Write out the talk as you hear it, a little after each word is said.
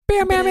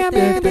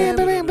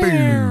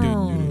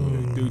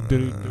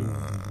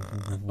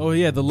Oh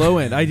yeah, the low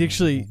end.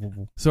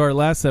 So our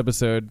last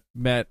episode,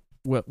 Matt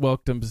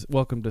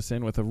welcomed us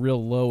in with a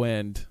real low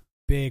end,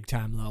 big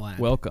time low end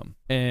welcome,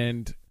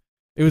 and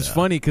it was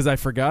funny because I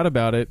forgot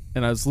about it,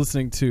 and I was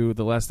listening to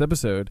the last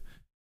episode.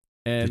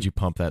 And did you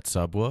pump that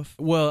subwoof?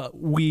 Well,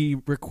 we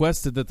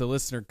requested that the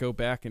listener go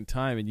back in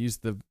time and use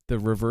the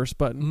reverse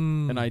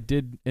button, and I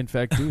did in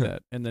fact do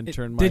that, and then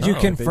turn my. Did you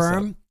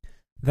confirm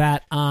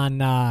that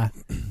on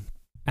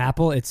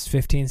Apple it's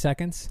 15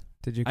 seconds?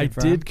 Did you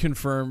confirm? I did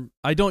confirm.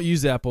 I don't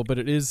use Apple, but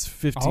it is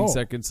 15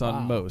 seconds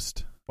on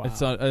most. Wow.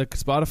 It's on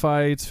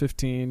Spotify. It's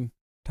 15.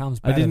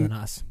 Tom's better than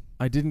us.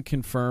 I didn't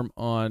confirm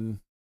on.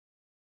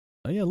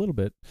 Yeah, a little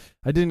bit.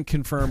 I didn't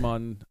confirm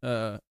on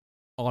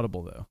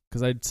Audible though,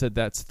 because I said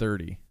that's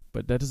 30,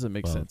 but that doesn't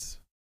make sense.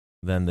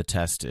 Then the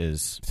test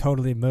is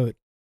totally moot.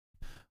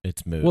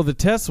 It's moot. Well, the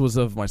test was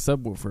of my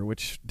subwoofer,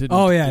 which didn't.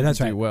 That's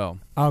do right. Well,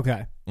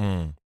 okay.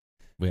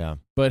 Yeah,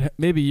 but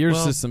maybe your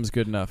system's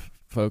good enough,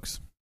 folks.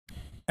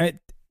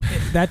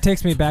 That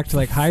takes me back to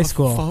like high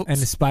school Folks.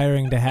 and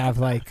aspiring to have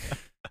like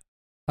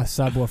a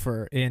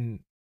subwoofer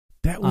in.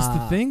 That was the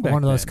thing back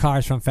one of those then.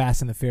 cars from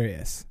Fast and the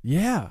Furious.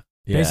 Yeah.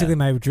 Basically,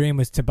 my dream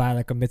was to buy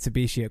like a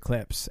Mitsubishi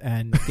Eclipse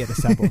and get a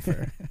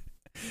subwoofer.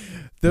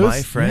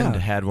 My friend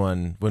had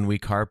one when we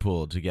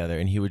carpooled together,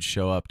 and he would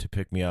show up to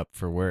pick me up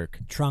for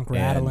work. Trunk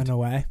rattling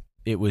away.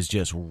 It was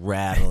just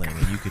rattling,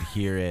 and you could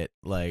hear it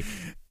like,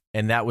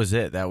 and that was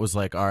it. That was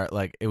like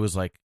it was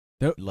like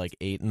 8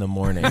 a.m,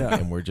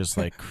 and we're just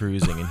like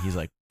cruising, and he's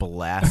like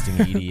blasting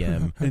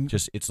EDM, and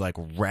it's like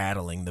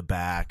rattling the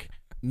back.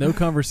 No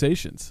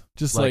conversations,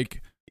 just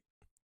like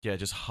yeah,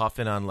 just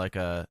huffing on like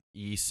a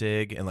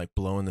e-cig and like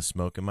blowing the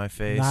smoke in my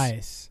face.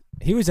 Nice.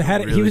 He was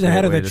ahead. Really he was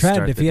ahead of the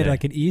trend. If he had day.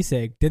 like an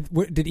e-cig, did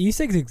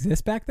e-cigs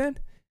exist back then?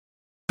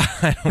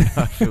 I don't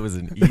know if it was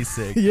an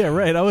e-cig. Yeah,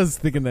 right. I was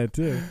thinking that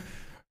too.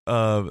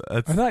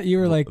 I thought you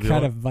were like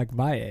kind of like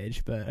my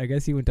age, but I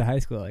guess you went to high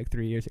school like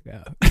 3 years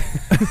ago.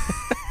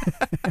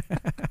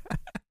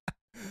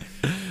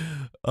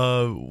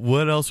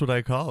 What else would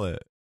I call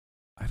it?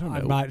 I don't know.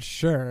 I'm not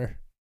sure.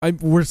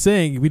 We're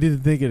saying we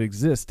didn't think it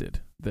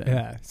existed then.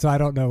 Yeah, so I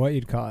don't know what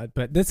you'd call it,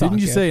 but this didn't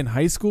you say in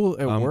high school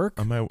at work?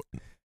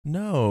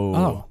 No.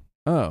 Oh.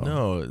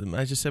 No,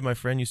 I just said my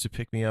friend used to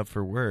pick me up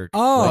for work.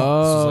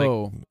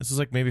 This is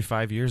like maybe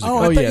 5 years ago.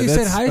 Oh, I thought you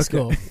said high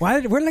school.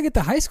 Where did I get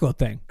the high school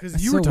thing?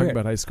 Because you were talking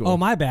about high school. Oh,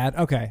 my bad.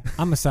 Okay.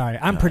 I'm sorry.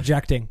 I'm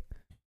projecting.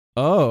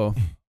 Oh.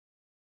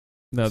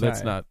 No,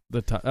 that's not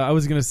the topic. I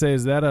was going to say,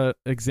 is that an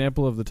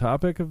example of the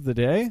topic of the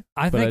day?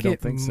 I don't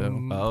think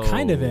so.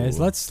 Kind of is.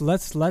 Let's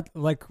let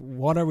like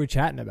what are we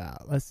chatting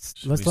about?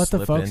 Let's let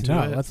the folks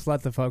know. Let's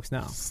let the folks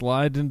know.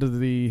 Slide into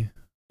the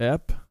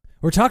ep.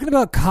 We're talking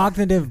about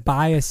cognitive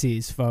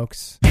biases,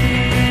 folks.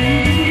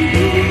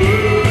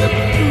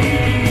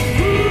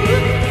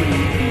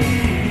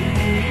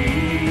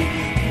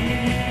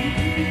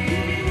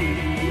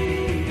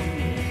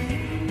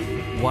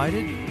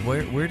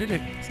 Where did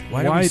it?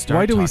 Why did we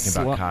start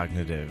talking about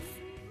cognitive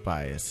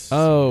bias?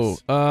 Oh,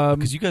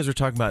 because you guys were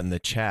talking about it in the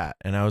chat,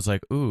 and I was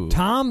like, "Ooh."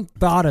 Tom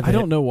thought of it. I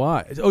don't know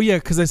why. Oh yeah,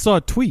 because I saw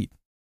a tweet.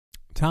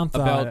 Tom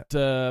thought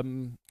about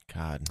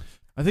God.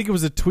 I think it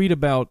was a tweet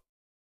about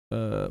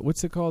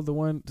what's it called?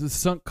 The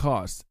sunk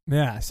cost.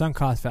 Yeah, sunk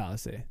cost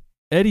fallacy.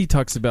 Eddie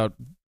talks about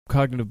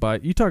cognitive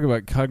bias. You talk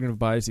about cognitive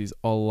biases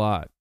a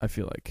lot. I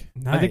feel like.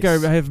 Nice. I think I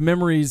have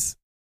memories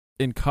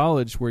in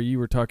college where you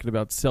were talking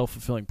about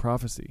self-fulfilling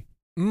prophecy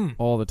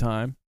all the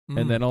time.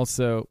 And then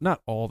also,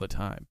 not all the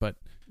time, but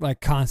like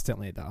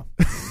constantly though.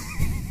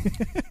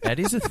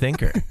 Eddie's a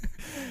thinker.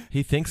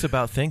 He thinks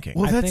about thinking.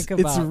 Well,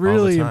 it's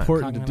really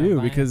important to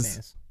do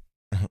because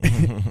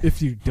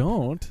if you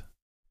don't,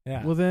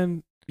 well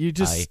then you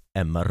just I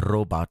am a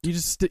robot. You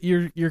just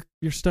you're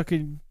stuck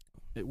in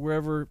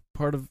wherever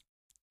part of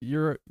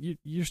you're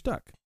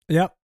stuck.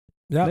 Yep.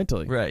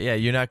 Mentally. Right. Yeah.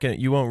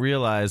 You won't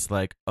realize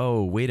like,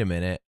 oh, wait a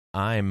minute.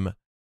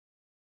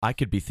 I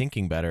could be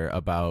thinking better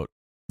about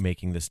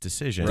making this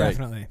decision. Right.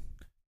 Definitely.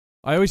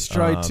 I always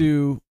try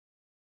to,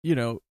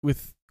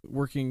 with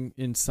working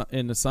in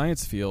the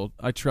science field,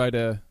 I try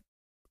to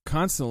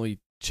constantly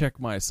check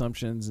my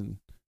assumptions and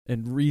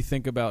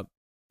rethink about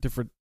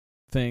different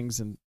things,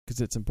 and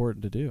because it's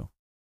important to do.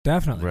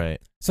 Definitely.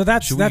 Right. So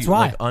that's why.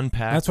 Like,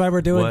 unpack. That's why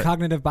we're doing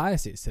cognitive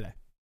biases today.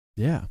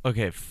 Yeah.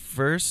 Okay.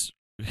 First,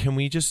 can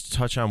we just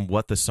touch on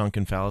what the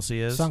sunken fallacy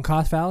is? Sunk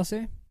cost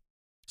fallacy?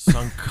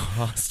 Sunk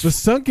cost. The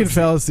sunken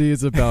fallacy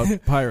is about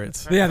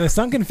pirates. Yeah, the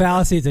sunken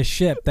fallacy is a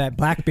ship that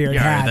Blackbeard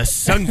had. The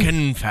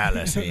sunken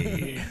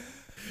fallacy.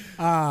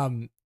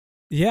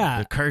 Yeah.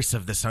 The curse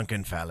of the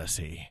sunken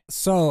fallacy.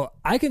 So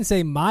I can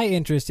say my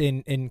interest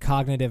in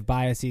cognitive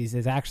biases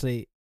has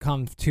actually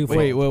come twofold.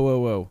 Wait,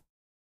 whoa.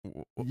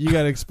 You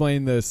got to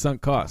explain the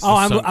sunk cost. Oh,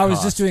 I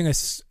was just doing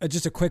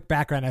just a quick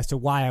background as to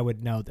why I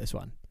would know this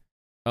one.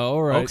 Oh,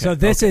 all right. Okay. So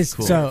this is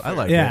cool. so I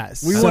like yeah.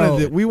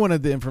 it. We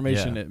wanted the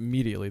information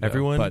immediately. Though,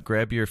 Everyone,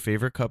 grab your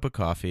favorite cup of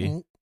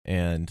coffee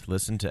and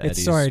listen to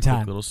Eddie's story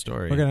time. little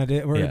story.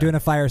 We're doing a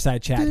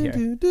fireside chat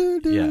here.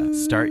 Yeah,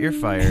 start your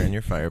fire in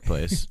your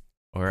fireplace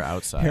or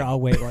outside. Here, I'll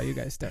wait while you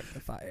guys start the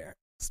fire.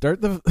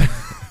 Start the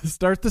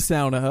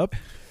sauna up.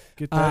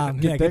 Get that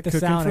get the cooking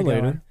sauna for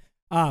later.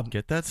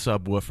 Get that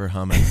subwoofer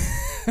humming.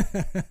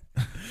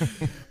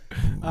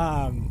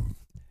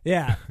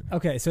 Yeah.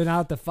 Okay. So now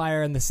that the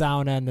fire and the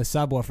sauna and the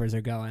subwoofers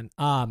are going,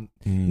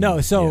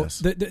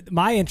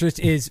 my interest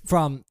is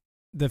from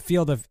the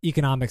field of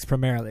economics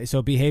primarily.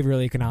 So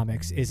behavioral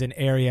economics is an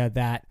area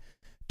that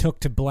took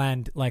to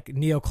blend like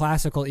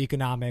neoclassical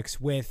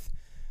economics with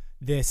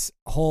this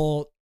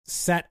whole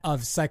set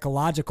of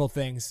psychological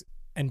things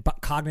and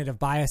cognitive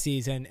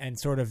biases and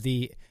sort of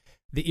the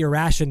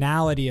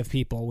irrationality of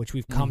people, which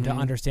we've come to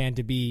understand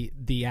to be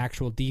the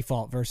actual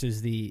default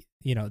versus the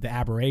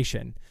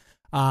aberration.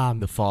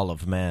 The fall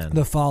of man.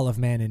 The fall of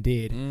man,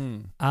 indeed.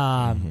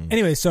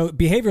 Anyway, so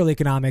behavioral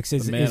economics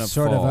is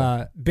sort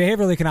of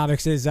behavioral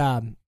economics is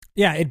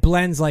it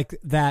blends like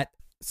that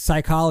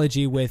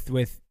psychology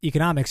with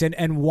economics,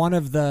 and one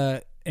of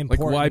the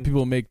important, like why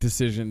people make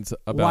decisions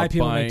about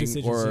buying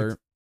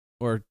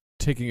or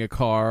taking a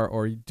car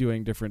or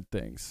doing different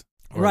things,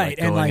 or right?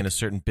 Like going in a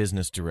certain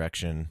business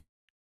direction.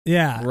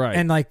 Yeah, right.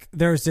 And like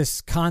there's this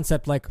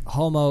concept like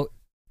Homo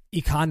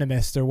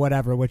economist or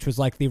whatever, which was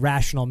like the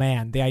rational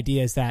man. The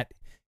idea is that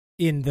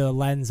in the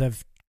lens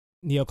of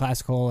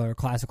neoclassical or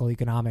classical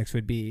economics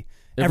would be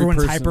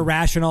everyone's hyper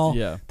rational.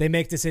 Yeah. They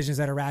make decisions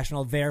that are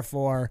rational.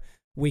 Therefore,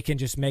 we can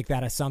just make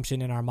that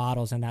assumption in our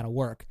models and that'll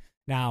work.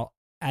 Now,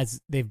 as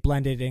they've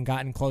blended and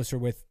gotten closer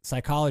with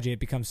psychology, it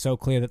becomes so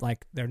clear that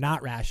like they're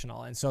not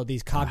rational. And so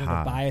these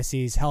cognitive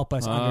biases help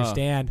us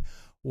understand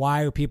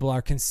why people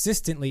are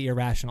consistently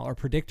irrational or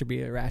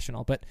predictably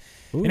irrational. But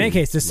in any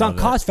case, the sunk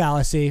cost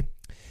fallacy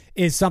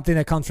is something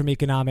that comes from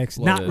economics,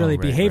 not really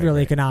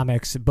behavioral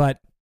economics, but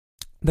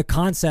the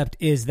concept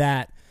is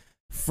that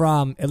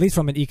at least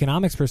from an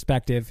economics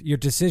perspective, your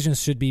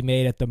decisions should be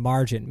made at the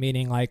margin,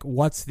 meaning like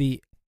what's the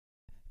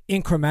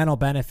incremental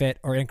benefit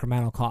or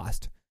incremental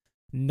cost,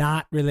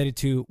 not related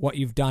to what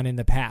you've done in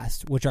the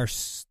past, which are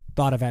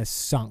thought of as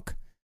sunk.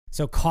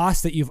 So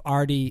costs that you've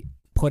already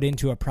put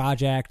into a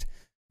project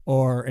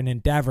or an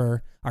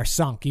endeavor are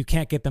sunk. You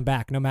can't get them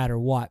back no matter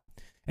what.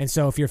 And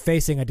so if you're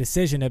facing a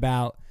decision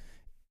about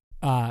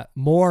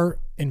more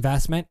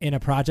investment in a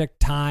project,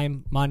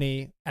 time,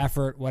 money,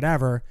 effort,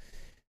 whatever,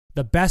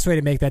 the best way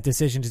to make that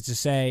decision is to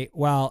say,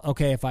 well,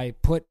 okay, if I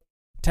put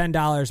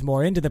 $10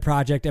 more into the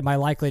project, am I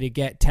likely to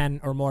get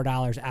 $10 or more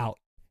out?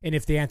 And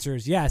if the answer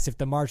is yes, if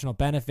the marginal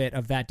benefit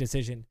of that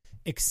decision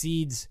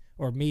exceeds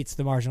or meets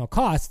the marginal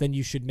cost, then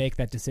you should make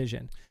that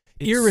decision,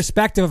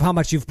 irrespective of how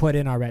much you've put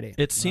in already.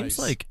 It seems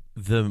like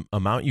the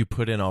amount you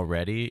put in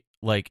already,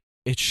 like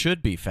it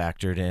should be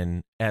factored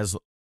in as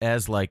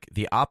like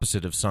the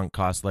opposite of sunk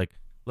cost. Like,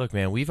 look,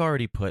 man, we've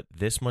already put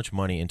this much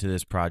money into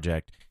this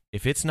project.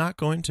 If it's not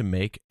going to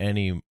make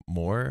any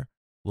more,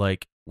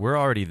 like we're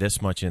already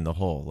this much in the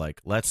hole.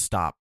 Like, let's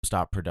stop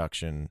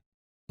production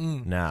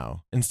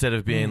now, instead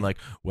of being like,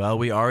 well,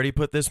 we already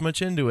put this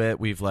much into it.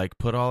 We've like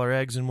put all our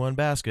eggs in one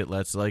basket.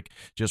 Let's like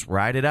just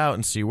ride it out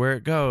and see where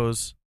it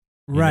goes.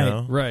 Right.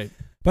 Know? Right.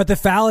 But the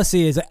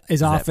fallacy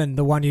is often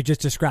the one you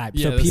just described.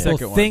 Yeah, so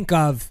people think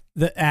of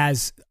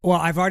as, well,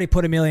 I've already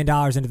put $1 million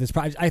into this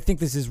project. I think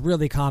this is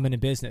really common in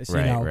business.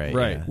 Right, you know,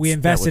 right. Yeah. We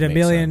invested $1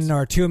 million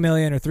or $2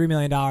 million or $3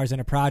 million in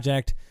a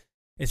project.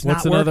 It's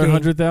What's not another working.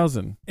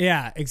 100,000?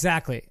 Yeah,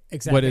 exactly.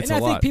 But it's and a I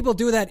think lot. people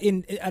do that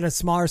at a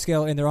smaller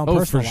scale in their own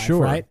personal life,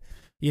 right?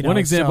 You know, one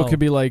example could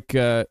be like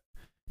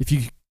if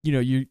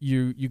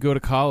you go to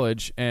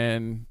college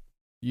and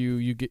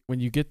you get, when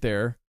you get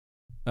there,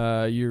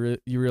 you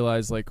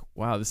realize like,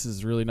 wow, this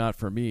is really not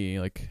for me.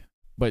 Like,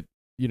 but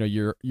you know,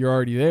 you're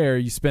already there.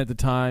 You spent the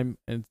time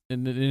and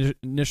the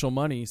initial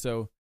money,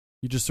 so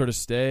you just sort of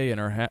stay and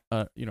are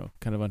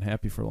kind of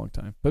unhappy for a long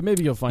time. But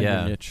maybe you'll find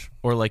your niche.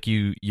 Or like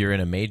you're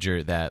in a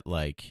major that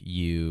like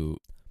you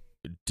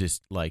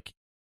just like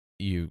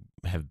you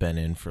have been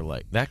in for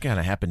like, that kind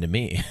of happened to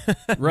me.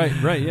 Right.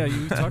 Yeah,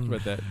 you talked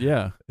about that.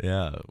 Yeah.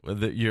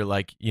 You're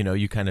like,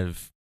 you kind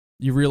of,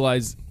 you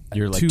realize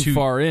you're like too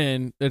far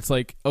in. It's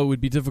like, oh, it would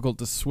be difficult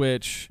to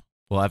switch.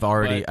 Well, I've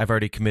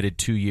already committed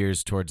 2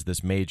 years towards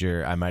this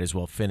major. I might as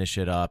well finish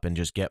it up and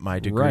just get my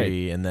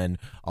degree, and then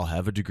I'll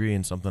have a degree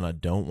in something I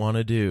don't want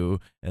to do,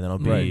 and then I'll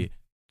be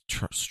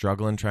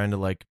struggling trying to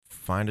like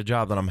find a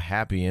job that I'm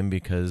happy in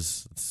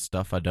because it's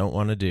stuff I don't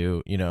want to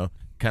do.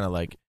 Kind of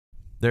like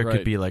there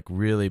could be like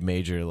really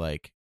major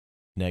like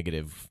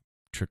negative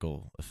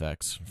trickle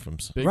effects from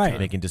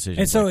making decisions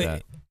and so like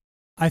that.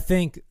 I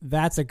think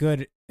that's a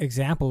good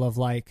example of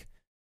like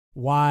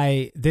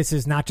why this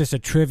is not just a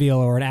trivial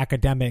or an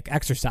academic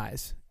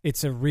exercise.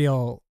 It's a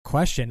real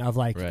question of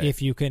like,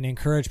 if you can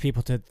encourage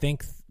people to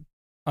think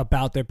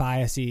about their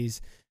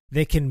biases,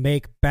 they can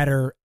make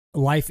better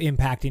life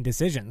impacting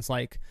decisions.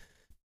 Like,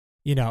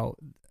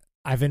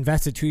 I've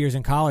invested 2 years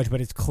in college,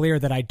 but it's clear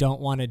that I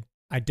don't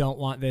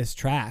want this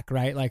track,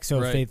 right? Like,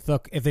 so if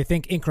they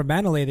think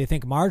incrementally, they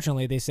think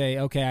marginally, they say,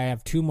 okay, I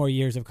have 2 more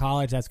years of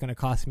college. That's going to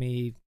cost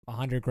me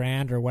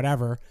 $100,000 or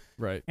whatever.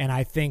 Right. And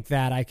I think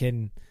that I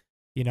can,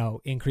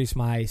 increase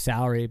my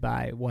salary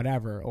by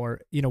whatever,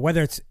 or,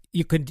 whether it's,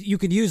 you could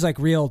use like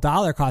real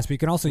dollar costs, but you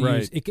can also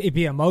use, it'd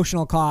be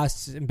emotional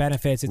costs and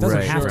benefits. It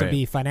doesn't have to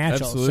be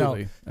financial.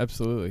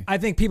 Absolutely. I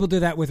think people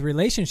do that with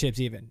relationships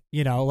even,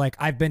 like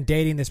I've been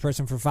dating this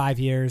person for 5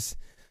 years.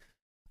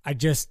 I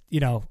just,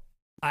 we're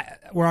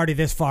already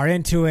this far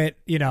into it,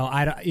 you know what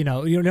I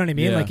mean?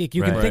 Yeah, like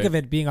you can think of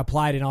it being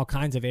applied in all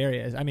kinds of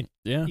areas. I mean,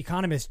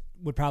 economists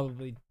would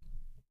probably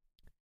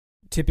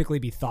typically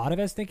be thought of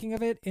as thinking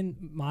of it in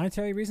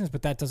monetary reasons,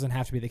 but that doesn't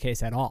have to be the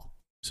case at all.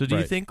 So do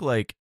you think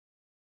I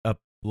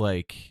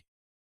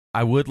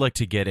would like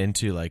to get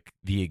into like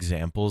the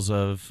examples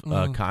of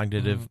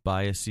cognitive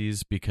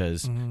biases,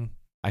 because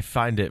I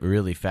find it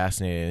really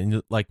fascinating.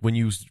 And like when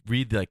you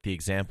read like the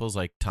examples,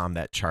 like Tom,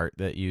 that chart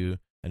that I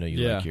know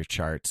you like your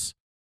charts.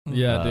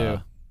 Yeah, I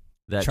do.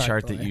 That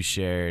chart that you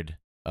shared,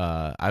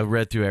 I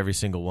read through every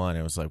single one.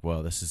 And I was like,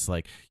 well, this is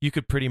like, you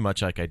could pretty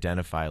much like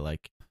identify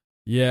like,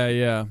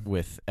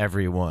 with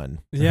everyone.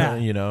 Yeah.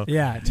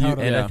 Yeah,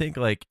 totally. And I think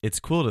like, it's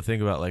cool to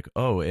think about like,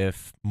 oh,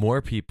 if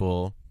more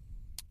people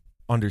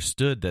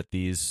understood that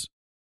these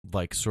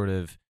like sort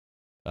of,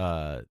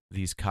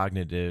 these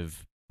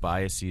cognitive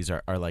biases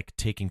are like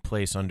taking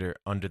place under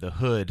the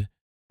hood,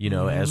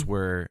 as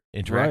we're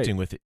interacting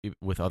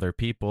with other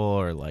people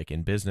or like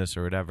in business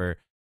or whatever,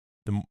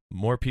 the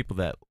more people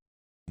that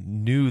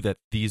knew that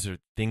these are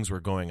things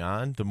were going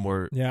on, the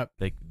more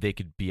they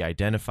could be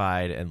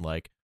identified, and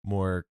like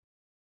more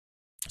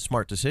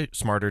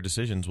smarter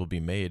decisions will be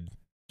made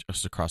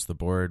just across the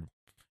board.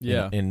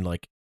 In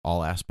like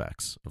all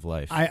aspects of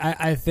life.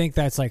 I think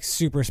that's like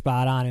super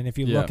spot on. And if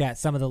you look at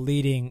some of the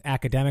leading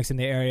academics in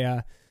the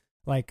area,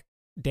 like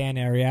Dan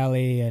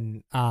Ariely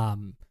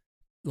and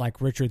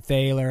like Richard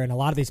Thaler and a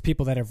lot of these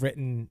people that have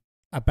written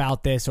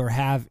about this or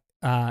have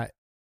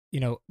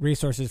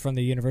resources from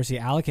the university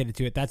allocated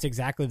to it, that's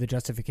exactly the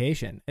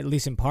justification, at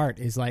least in part,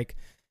 is like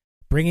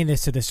bringing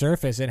this to the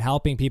surface and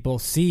helping people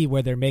see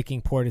where they're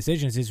making poor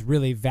decisions is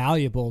really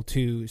valuable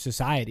to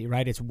society,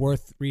 right? It's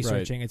worth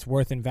researching. It's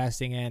worth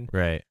investing in.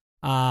 Right.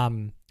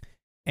 So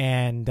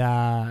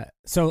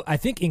I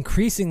think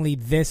increasingly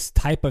this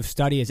type of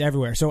study is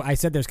everywhere. So I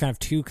said there's kind of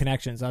two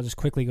connections. I'll just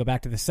quickly go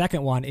back to the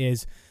second one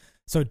is,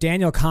 so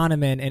Daniel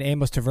Kahneman and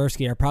Amos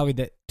Tversky are probably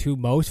the two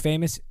most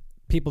famous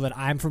people that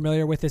I'm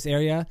familiar with this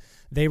area.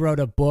 They wrote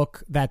a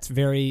book that's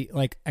very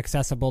like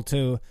accessible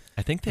to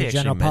I think they the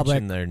general actually public.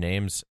 mentioned their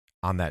names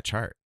on that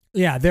chart.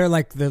 Yeah, they're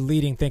like the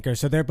leading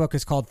thinkers. So their book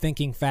is called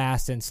Thinking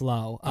Fast and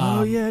Slow.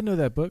 I know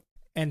that book.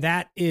 And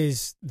that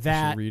is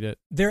that read it.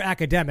 They're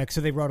academic, so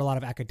they wrote a lot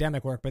of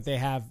academic work, but they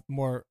have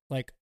more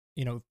like,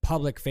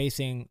 public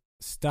facing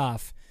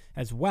stuff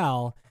as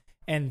well.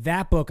 And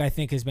that book, I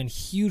think, has been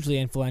hugely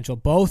influential,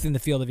 both in the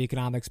field of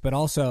economics, but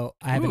also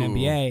I have an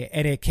MBA,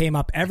 and it came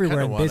up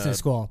everywhere in business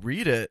school.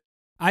 Read it.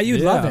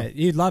 You'd love it.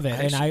 You'd love it.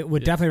 And I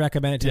would definitely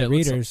recommend it to the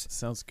readers.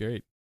 Sounds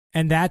great.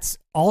 And that's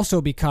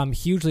also become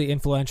hugely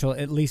influential,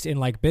 at least in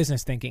like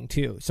business thinking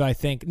too. So I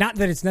think not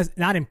that it's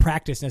not in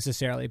practice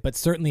necessarily, but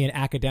certainly in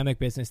academic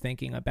business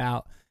thinking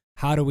about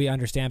how do we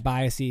understand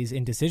biases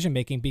in decision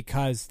making,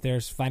 because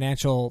there's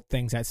financial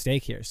things at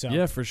stake here. So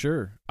yeah, for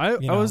sure.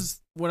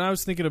 When I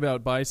was thinking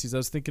about biases, I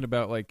was thinking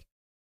about like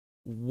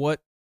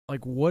what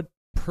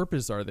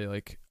purpose are they?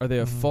 Like, are they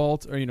a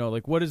fault, or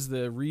like what is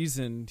the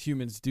reason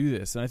humans do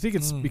this? And I think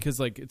it's because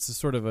like it's a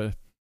sort of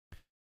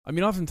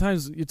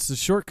oftentimes it's a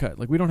shortcut.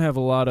 Like we don't have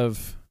a lot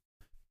of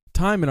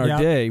time in our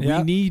day.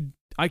 We need.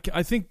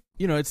 I think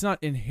it's not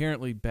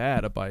inherently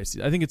bad, a bias.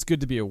 I think it's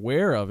good to be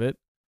aware of it.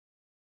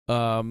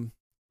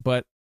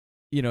 But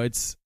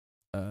it's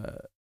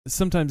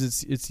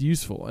sometimes it's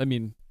useful. I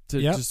mean,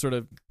 to just sort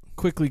of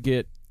quickly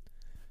get,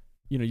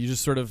 you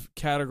just sort of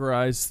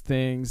categorize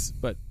things,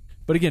 but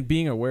again,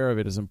 being aware of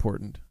it is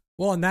important.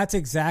 Well, and that's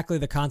exactly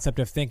the concept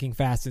of thinking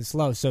fast and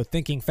slow. So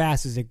thinking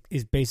fast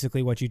is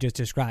basically what you just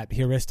described,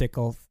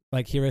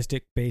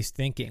 heuristic-based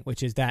thinking,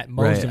 which is that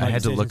most of our I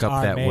had to look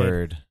up that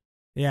word.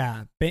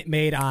 Yeah,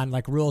 made on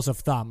like rules of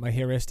thumb, a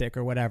heuristic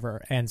or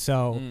whatever. And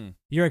so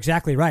you're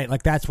exactly right.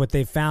 Like that's what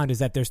they've found, is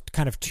that there's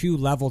kind of two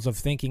levels of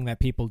thinking that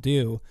people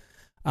do.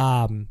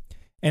 And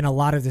a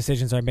lot of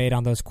decisions are made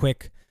on those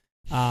quick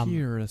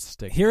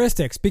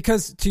heuristics,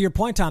 because to your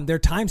point, Tom, they're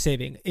time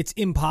saving. It's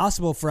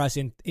impossible for us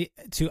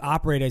to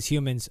operate as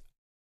humans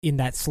in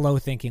that slow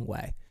thinking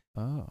way.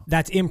 Oh.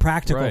 That's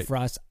impractical for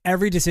us.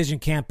 Every decision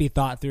can't be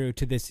thought through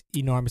to this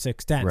enormous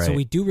extent. Right. So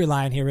we do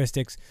rely on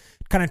heuristics.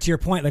 Kind of to your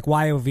point, like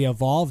why have we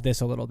evolved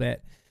this a little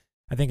bit?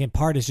 I think in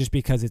part is just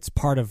because it's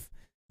part of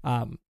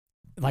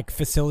like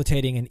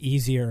facilitating an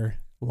easier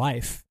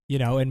life,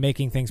 and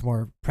making things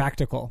more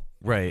practical.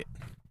 Right.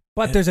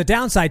 But there's a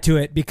downside to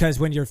it, because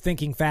when you're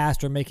thinking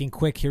fast or making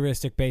quick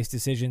heuristic-based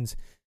decisions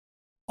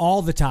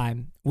all the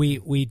time,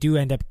 we do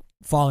end up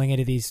falling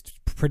into these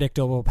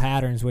predictable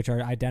patterns, which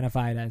are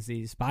identified as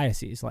these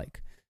biases.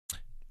 Like,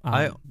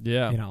 I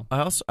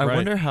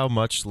wonder how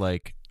much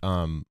like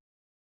on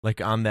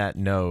that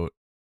note,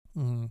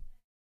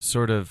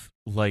 sort of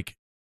like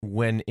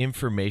when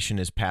information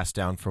is passed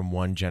down from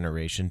one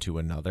generation to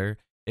another,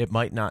 it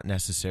might not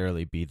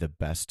necessarily be the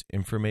best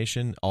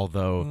information,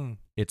 although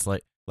it's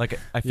like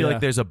I feel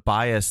like there's a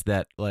bias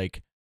that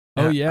like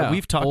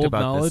we've talked old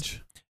about knowledge.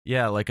 this.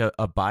 Yeah, like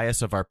a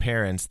bias of our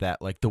parents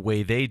that like the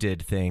way they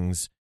did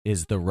things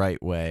is the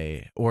right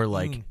way, or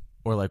like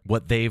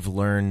what they've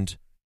learned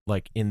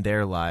like in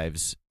their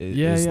lives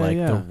is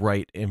the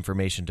right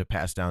information to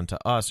pass down to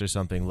us or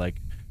something.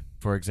 Like,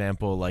 for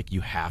example, like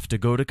you have to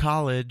go to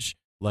college.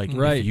 Like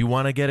if you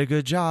want to get a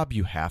good job,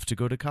 you have to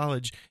go to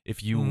college.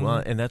 If you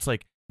want, and that's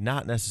like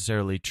not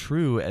necessarily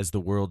true as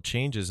the world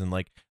changes, and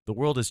like the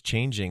world is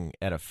changing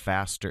at a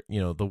faster,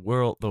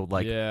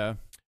 like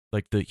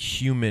the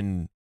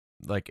human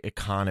like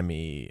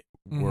economy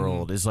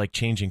world is like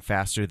changing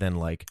faster than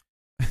like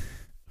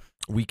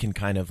we can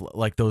kind of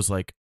like those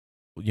like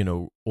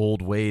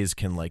old ways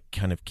can like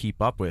kind of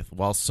keep up with,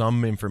 while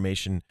some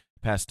information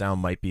passed down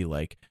might be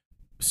like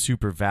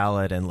super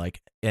valid and like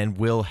and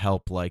will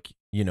help like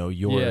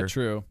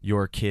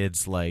your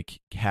kids like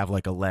have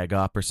like a leg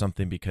up or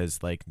something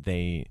because like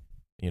they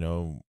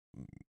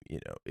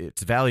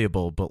it's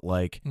valuable, but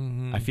like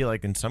I feel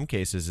like in some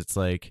cases it's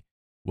like,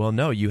 well,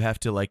 no, you have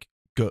to like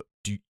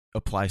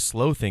apply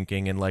slow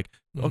thinking and like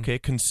okay,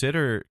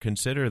 consider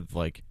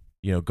like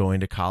going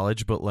to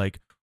college, but like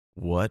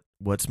what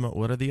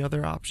are the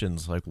other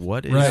options? Like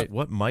what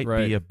might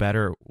be a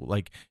better,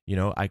 like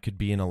I could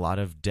be in a lot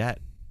of debt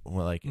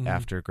like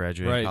after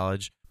graduating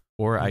college,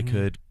 or I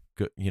could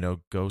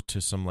go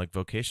to some like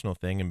vocational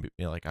thing and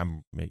be like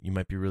you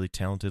might be really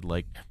talented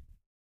like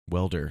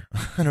welder.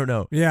 I don't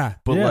know. Yeah.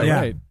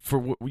 But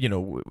for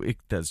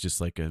that's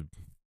just like a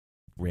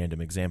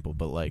random example,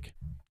 but like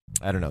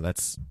I don't know,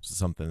 that's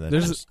something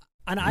that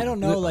I don't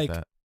know, like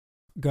that.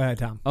 Go ahead,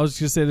 Tom. I was just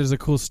gonna say there's a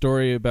cool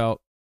story about,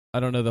 I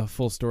don't know the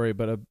full story,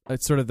 but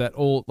it's sort of that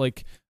old,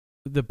 like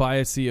the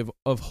biasy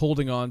of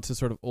holding on to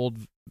sort of old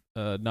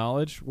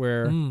knowledge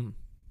where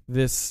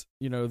this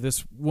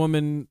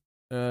woman,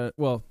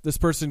 this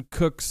person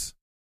cooks,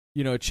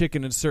 a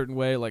chicken in a certain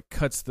way, like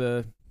cuts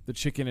the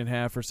chicken in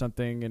half or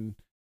something, and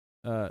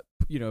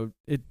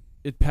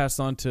it passed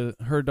on to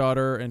her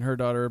daughter and her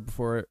daughter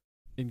before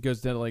it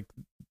goes down to like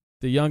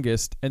the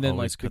youngest, and then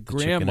always like the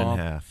grandma in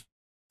half.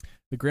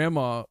 The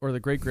grandma or the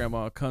great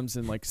grandma comes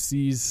and like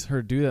sees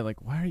her do that,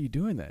 like, why are you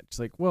doing that? She's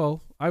like,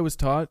 well, I was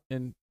taught,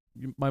 and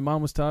my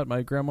mom was taught,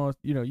 my grandma,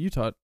 you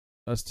taught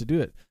us to do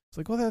it. It's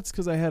like, well, that's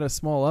because I had a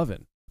small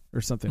oven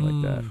or something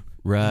like that.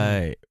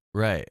 Right.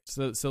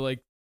 So like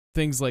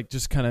things like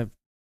just kind of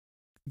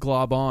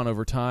glob on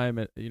over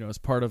time, as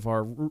part of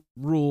our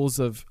rules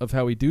of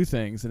how we do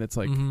things, and it's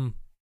like.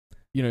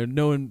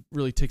 No one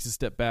really takes a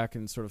step back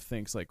and sort of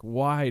thinks like,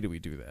 why do we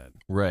do that?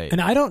 Right.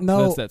 And I don't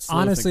know, so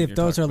honestly, if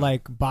those are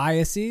like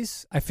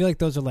biases. I feel like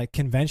those are like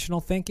conventional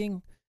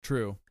thinking.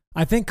 True.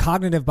 I think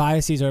cognitive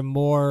biases are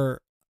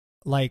more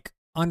like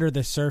under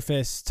the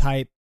surface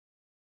type.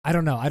 I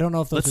don't know. I don't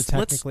know if those are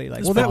technically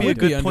like. Well, that'd be a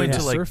good point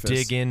to like surface.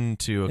 dig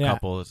into a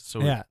couple.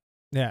 So Yeah.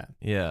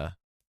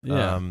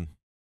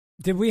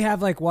 Did we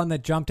have like one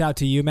that jumped out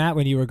to you, Matt,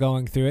 when you were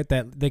going through it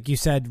that, like you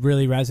said,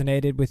 really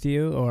resonated with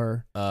you?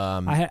 Or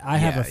I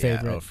have a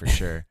favorite. Yeah, for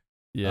sure.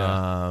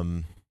 Yeah.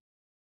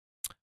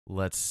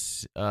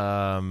 Let's.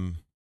 I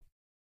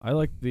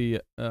like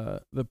the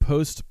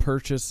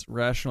post-purchase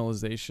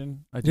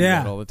rationalization. I do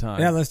that all the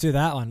time. Yeah, let's do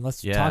that one.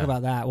 Let's talk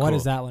about that. What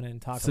is that one?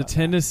 And talk. It's about a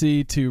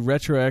tendency to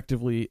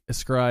retroactively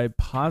ascribe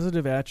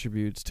positive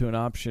attributes to an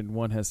option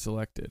one has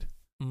selected.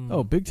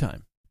 Oh, big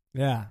time.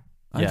 Yeah.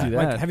 I do that.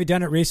 Like, have you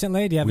done it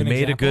recently? Do you have We an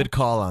made example? a good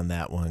call on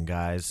that one,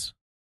 guys.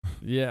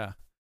 Yeah.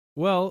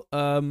 Well,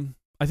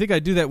 I think I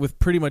do that with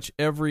pretty much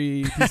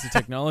every piece of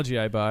technology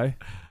I buy.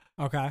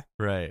 Okay.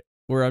 Right.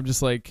 Where I'm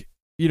just like,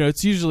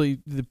 it's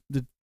usually the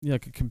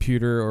like a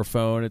computer or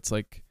phone. It's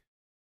like,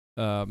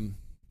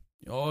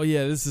 oh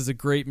yeah, this is a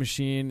great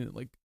machine.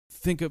 Like,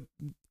 think of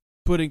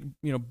putting,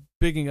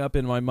 bigging up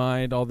in my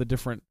mind all the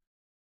different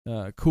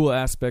cool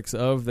aspects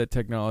of the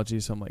technology.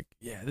 So I'm like,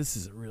 yeah, this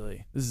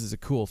is a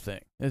cool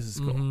thing. This is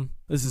cool.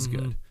 This is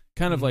good.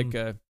 Kind of like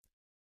a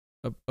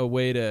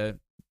way to,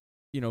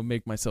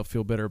 make myself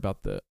feel better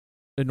about the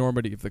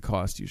enormity of the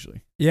cost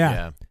usually.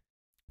 Yeah.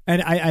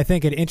 And I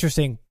think an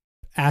interesting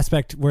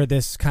aspect where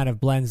this kind of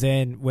blends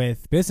in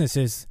with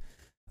businesses,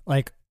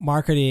 like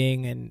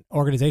marketing and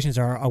organizations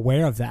are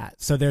aware of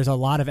that. So there's a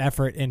lot of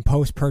effort in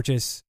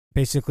post-purchase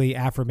basically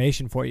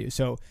affirmation for you.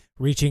 So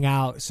reaching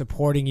out,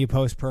 supporting you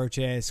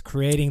post-purchase,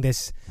 creating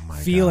this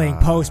feeling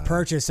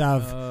post-purchase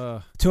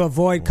of to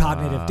avoid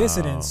cognitive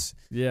dissonance.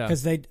 Yeah.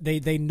 Because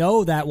they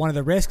know that one of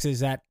the risks is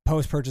that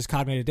post-purchase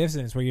cognitive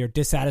dissonance where you're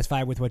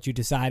dissatisfied with what you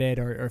decided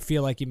or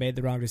feel like you made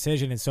the wrong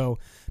decision. And so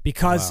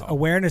because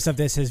awareness of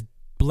this has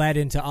bled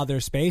into other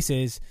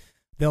spaces,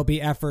 there'll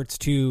be efforts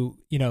to,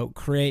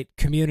 create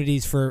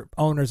communities for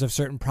owners of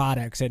certain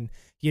products, and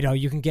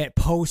you can get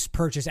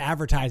post-purchase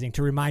advertising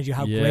to remind you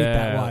how great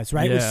that was,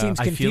 right? Yeah. Which seems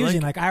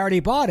confusing. Like I already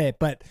bought it,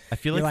 but I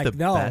feel like the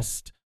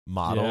best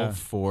model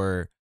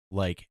for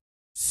like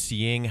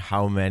seeing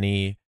how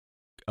many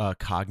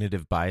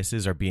cognitive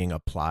biases are being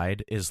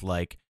applied is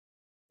like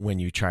when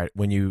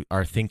you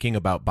are thinking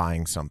about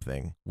buying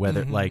something,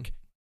 whether like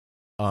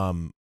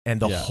and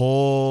the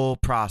whole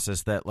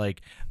process that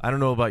like, I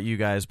don't know about you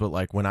guys, but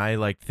like when I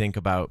like think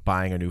about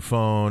buying a new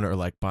phone or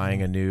like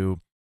buying a new,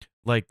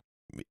 like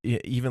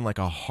even like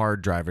a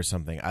hard drive or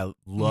something, I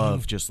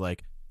love just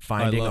like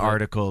finding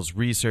articles,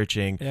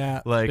 researching,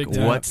 like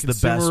what's the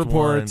best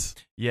reports.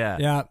 One.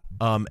 Yeah.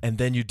 And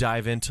then you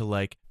dive into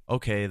like,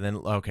 okay,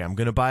 I'm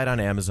going to buy it on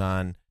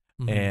Amazon.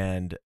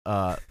 And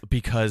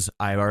because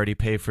I already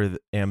pay for the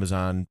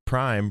Amazon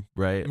Prime,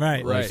 right?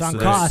 Right.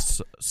 Sunk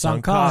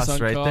cost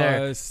right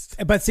there.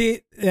 But see,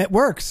 it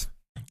works.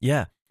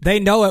 Yeah. They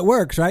know it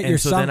works, right? And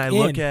so then I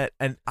look at,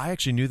 and I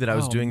actually knew that I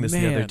was doing this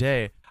the other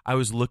day. I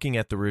was looking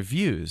at the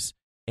reviews,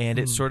 and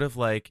it's sort of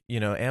like,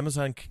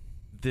 Amazon,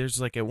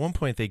 there's like at one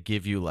point they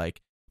give you like,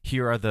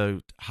 here are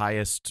the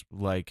highest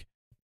like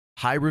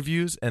high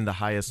reviews and the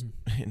highest,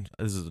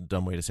 this is a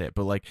dumb way to say it,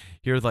 but like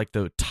here are like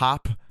the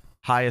top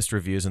highest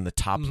reviews and the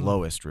top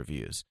lowest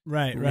reviews.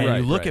 Right. And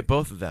you look at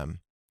both of them,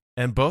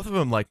 and both of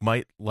them like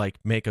might like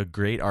make a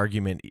great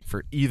argument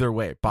for either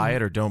way, buy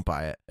it or don't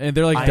buy it. And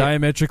they're like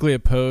diametrically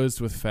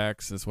opposed with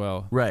facts as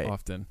well. Right.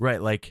 Often. Right.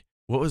 Like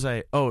what was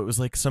it was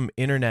like some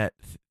internet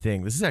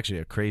thing. This is actually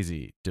a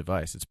crazy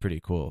device. It's pretty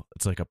cool.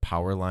 It's like a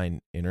power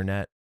line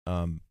internet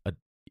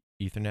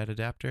Ethernet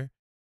adapter.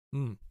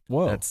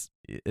 Whoa.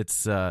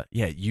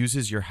 It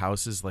uses your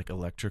house's like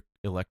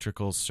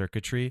electrical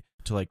circuitry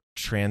to like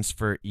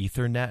transfer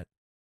Ethernet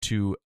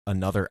to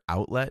another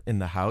outlet in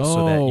the house,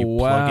 so that you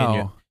plug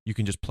in you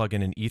can just plug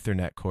in an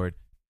Ethernet cord.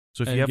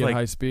 So if you have like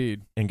high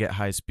speed and get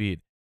high speed,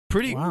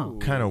 pretty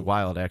kind of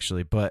wild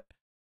actually. But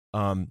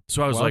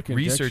so I was like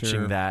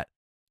researching that,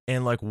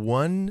 and like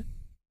one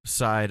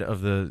side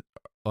of the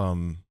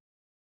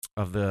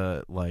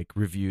like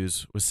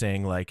reviews was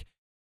saying like,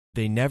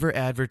 they never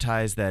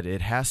advertise that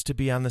it has to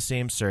be on the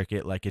same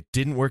circuit. Like it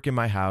didn't work in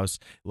my house.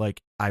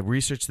 Like I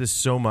researched this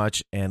so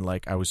much, and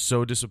like I was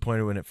so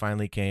disappointed when it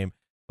finally came,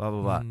 blah,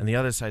 blah, blah. And the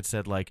other side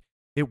said like,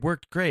 it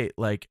worked great.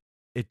 Like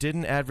it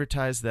didn't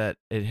advertise that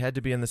it had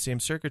to be in the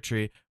same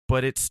circuitry,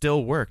 but it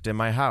still worked in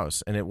my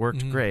house and it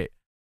worked great.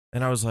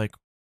 And I was like,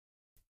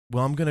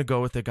 well, I'm going to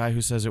go with the guy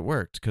who says it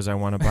worked because I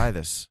want to buy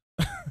this.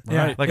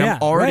 Right. Like I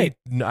already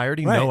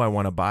know I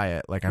want to buy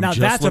it. Like I'm now,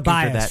 just that's looking a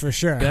bias for that for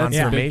sure.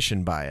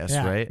 confirmation bias,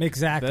 right?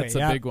 Exactly. That's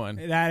a big one.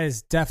 That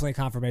is definitely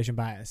confirmation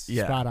bias.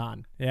 Yeah. Spot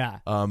on. Yeah.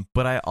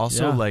 But I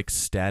also like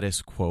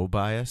status quo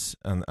bias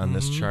on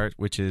this chart,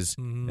 which is,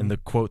 and the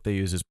quote they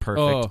use is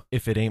perfect.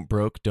 If it ain't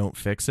broke, don't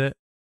fix it.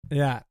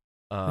 Yeah.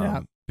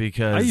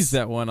 Because I use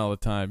that one all the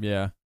time.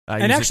 Yeah.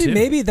 And actually,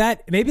 maybe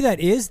that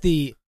is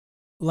the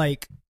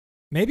like.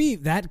 Maybe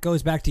that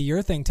goes back to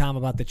your thing, Tom,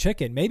 about the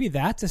chicken. Maybe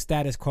that's a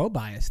status quo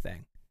bias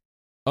thing.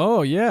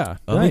 Oh, yeah.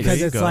 Right.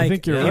 Because it's like, I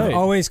think you're right.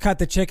 Always cut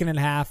the chicken in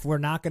half. We're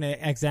not going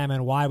to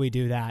examine why we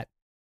do that.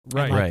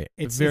 Right. Right.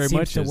 It very seems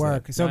much to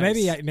work. That. So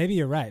nice. maybe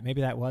you're right.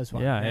 Maybe that was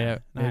one. Yeah.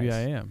 Maybe nice. I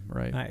am.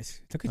 Right. Nice.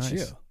 Look at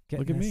you.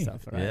 Look at me.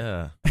 Stuff, right?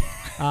 Yeah.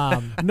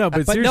 No,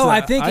 but no, I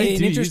think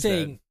an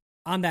interesting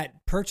on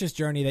that purchase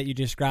journey that you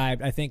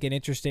described, I think an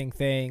interesting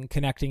thing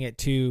connecting it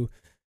to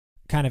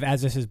kind of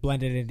as this is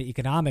blended into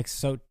economics.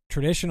 So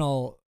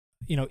traditional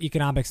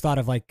economics thought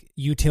of like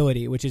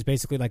utility, which is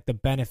basically like the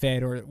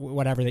benefit or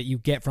whatever that you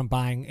get from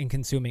buying and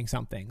consuming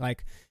something.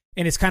 Like,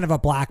 and it's kind of a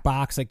black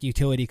box. Like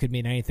utility could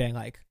mean anything,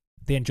 like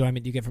the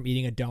enjoyment you get from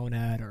eating a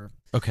donut or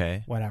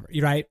whatever.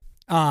 You're right.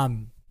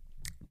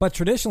 But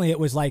traditionally it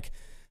was like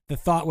the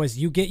thought was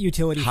you get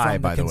utility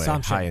from the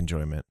consumption. High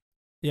enjoyment.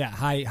 Yeah,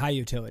 high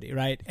utility,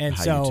 right? And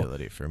high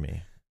utility for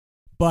me.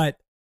 But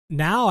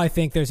now I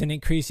think there's an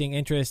increasing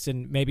interest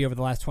in maybe over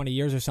the last 20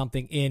 years or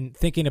something in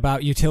thinking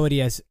about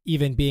utility as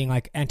even being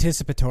like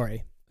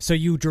anticipatory. So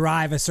you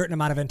derive a certain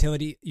amount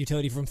of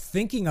utility from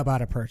thinking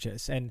about a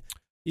purchase. And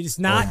it's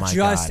not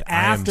just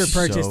after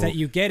purchase that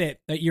you get it,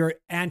 that your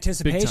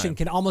anticipation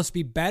can almost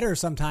be better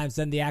sometimes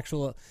than the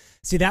actual.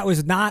 See, that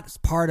was not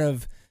part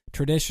of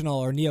traditional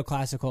or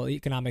neoclassical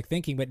economic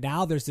thinking, but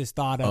now there's this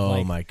thought of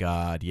oh my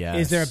god, yes,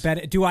 is there a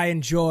better, do I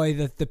enjoy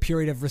the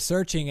period of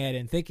researching it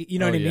and thinking, you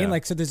know what I mean?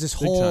 Like, so there's this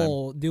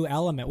whole new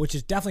element, which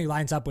is definitely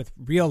lines up with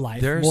real life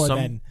there's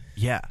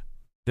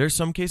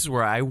some cases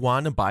where I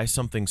want to buy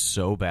something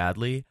so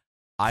badly,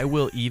 I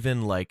will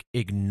even like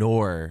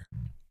ignore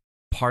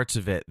parts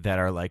of it that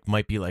are like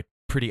might be like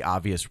pretty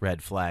obvious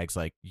red flags,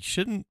 like you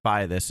shouldn't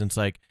buy this, and it's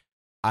like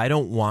I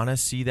don't want to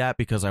see that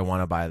because I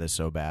want to buy this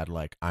so bad.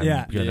 Like, I'm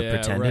going to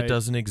pretend it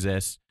doesn't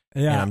exist,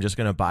 and I'm just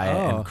going to buy it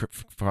and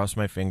cross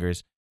my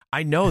fingers.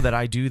 I know that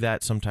I do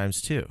that sometimes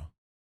too.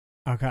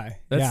 Okay.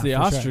 That's the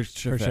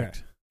ostrich effect.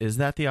 Sure. Is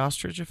that the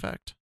ostrich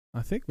effect?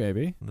 I think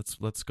maybe.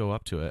 Let's go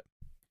up to it.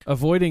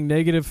 Avoiding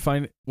negative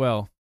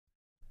financial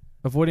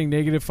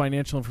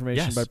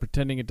information by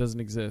pretending it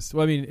doesn't exist.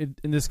 Well, I mean,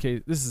 in this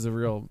case, this is a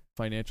real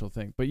financial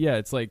thing. But yeah,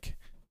 it's like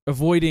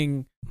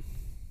avoiding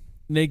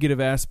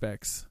negative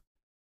aspects.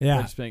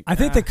 Yeah, I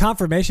think the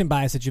confirmation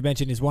bias that you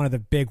mentioned is one of the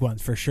big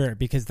ones for sure,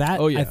 because that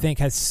I think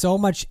has so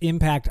much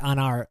impact on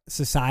our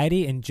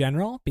society in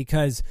general,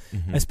 because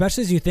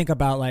especially as you think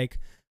about like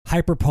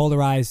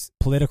hyper-polarized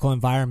political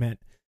environment,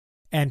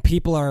 and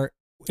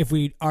if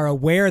we are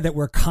aware that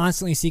we're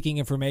constantly seeking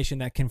information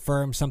that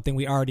confirms something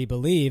we already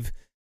believe,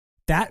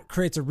 that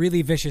creates a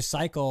really vicious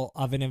cycle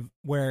of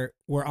where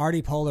we're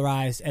already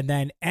polarized, and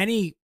then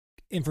any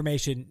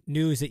information,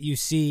 news that you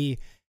see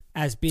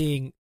as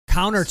being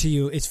counter to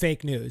you is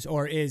fake news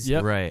or is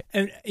right.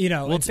 And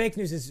and fake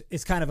news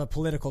is kind of a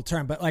political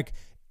term, but like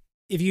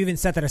if you even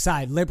set that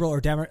aside, liberal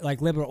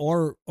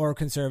or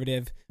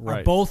conservative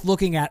are both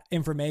looking at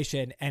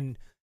information and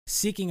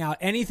seeking out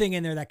anything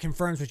in there that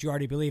confirms what you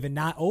already believe and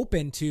not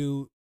open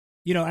to,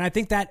 and I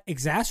think that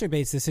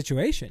exacerbates the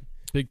situation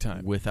big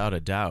time, without a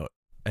doubt.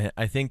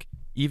 I think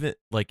even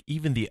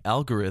the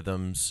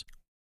algorithms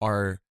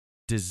are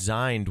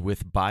designed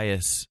with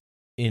bias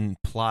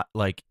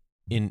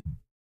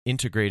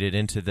integrated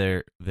into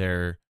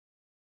their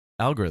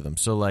algorithm.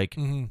 So like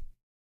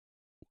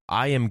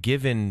I am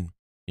given,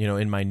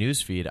 in my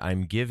newsfeed,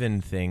 I'm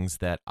given things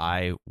that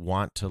I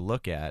want to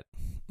look at.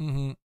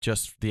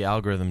 Just the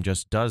algorithm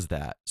just does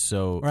that.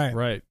 So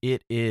right.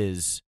 It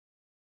is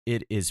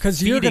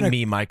feeding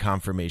me my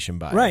confirmation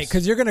bias. Right,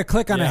 because you're going to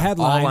click on a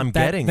headline all I'm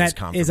getting is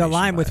confirmation is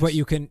aligned bias. with what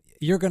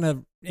you're going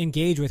to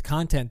engage with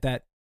content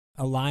that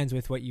aligns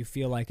with what you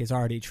feel like is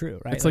already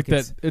true, right? It's like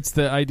that. It's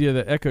the idea of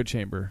the echo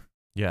chamber.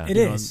 Yeah, it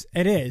is.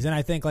 It is, and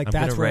I think I'm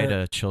that's where I'm going to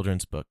write a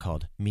children's book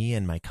called "Me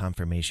and My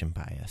Confirmation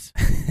Bias,"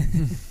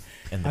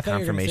 and the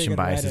confirmation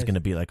bias is going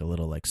to be like a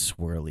little like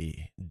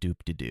swirly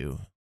doop-de-doo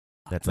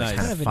that's like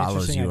kind of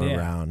follows you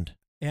around.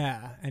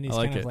 Yeah, and he's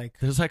like kind of like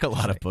there's like a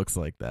lot of books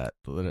like that.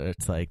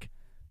 It's like,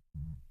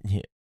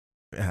 I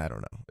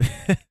don't know.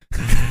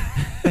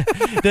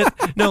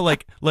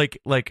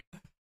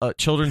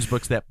 Children's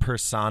books that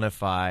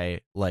personify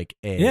like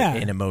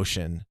an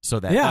emotion, so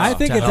that I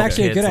think it's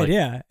actually a good kids,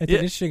 idea. It's an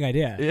interesting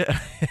idea. Yeah.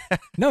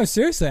 No,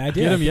 seriously,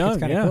 idea. Get them young. It's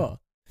kind of cool.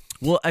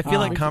 Well, I feel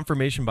like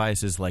confirmation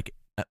bias is like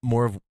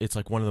it's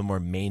like one of the more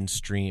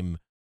mainstream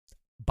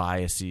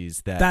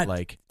biases that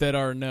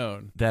are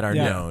known.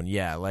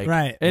 Yeah, like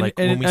right. Like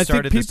when we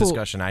started this people,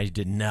 discussion, I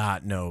did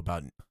not know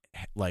about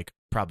like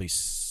probably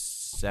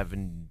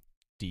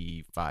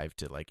 75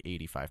 to like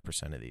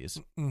 85% of these.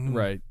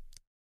 Right.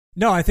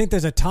 No, I think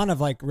there's a ton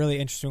of like really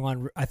interesting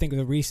one. I think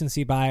the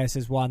recency bias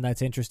is one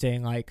that's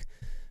interesting. Like,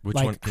 which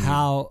one?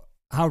 How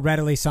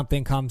readily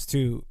something comes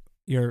to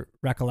your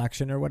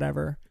recollection or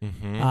whatever.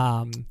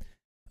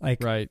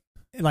 Right.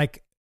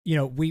 Like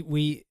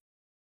we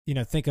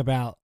think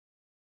about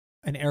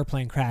an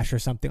airplane crash or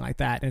something like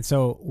that, and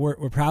so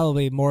we're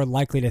probably more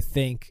likely to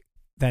think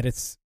that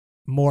it's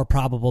more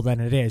probable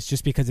than it is,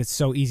 just because it's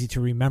so easy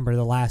to remember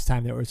the last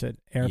time there was an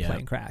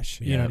airplane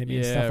crash. You know what I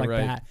mean? Stuff like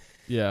that.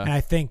 Yeah. And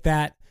I think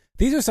that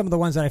these are some of the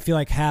ones that I feel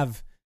like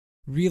have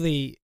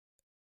really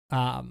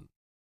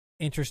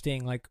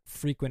interesting, like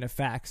frequent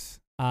effects.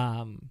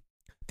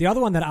 The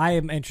other one that I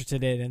am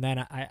interested in, and then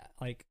I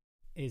like,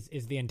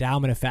 is the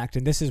endowment effect.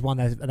 And this is one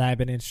that I've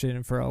been interested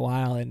in for a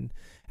while, and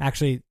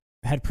actually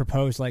had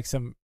proposed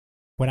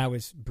when I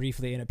was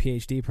briefly in a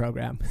PhD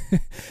program,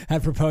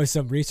 had proposed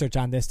some research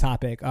on this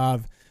topic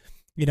of,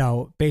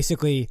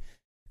 basically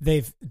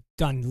they've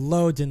done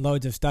loads and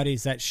loads of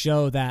studies that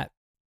show that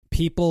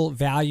people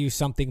value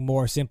something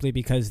more simply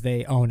because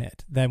they own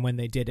it than when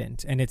they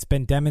didn't. And it's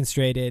been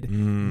demonstrated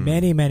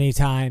many, many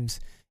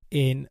times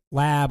in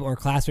lab or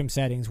classroom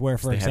settings where,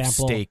 for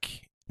example, have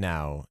stake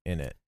now in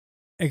it.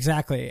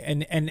 Exactly.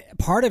 And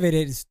part of it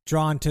is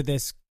drawn to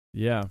this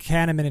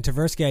Kahneman and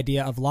Tversky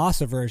idea of loss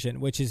aversion,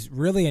 which is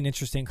really an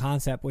interesting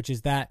concept, which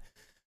is that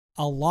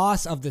a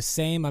loss of the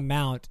same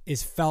amount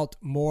is felt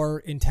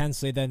more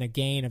intensely than a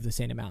gain of the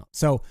same amount.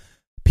 So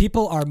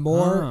people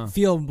are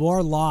feel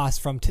more loss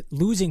from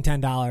losing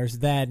 $10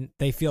 than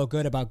they feel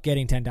good about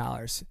getting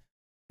 $10,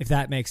 if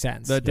that makes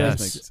sense. That does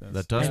make sense.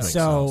 That does make sense.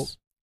 So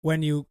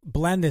when you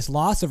blend this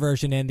loss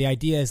aversion in, the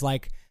idea is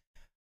like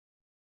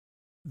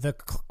the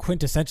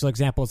quintessential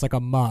example is like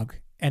a mug.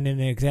 And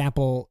in an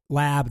example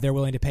lab, they're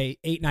willing to pay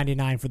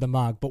 $8.99 for the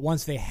mug. But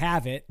once they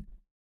have it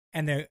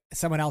and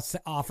someone else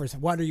offers,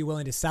 what are you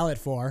willing to sell it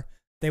for?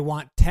 They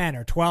want 10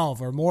 or 12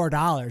 or more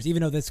dollars,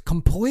 even though that's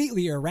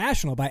completely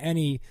irrational by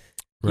any,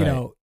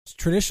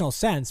 traditional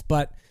sense.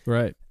 But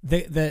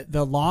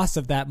the loss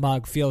of that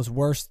mug feels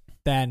worse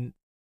than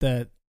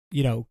the,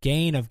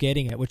 gain of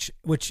getting it, which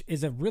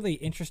is a really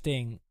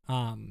interesting,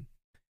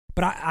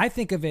 but I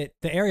think of it,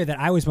 the area that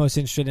I was most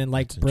interested in,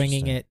 like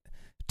bringing it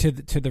to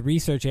the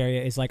research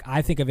area, is like,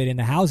 I think of it in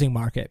the housing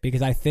market,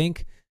 because I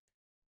think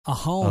a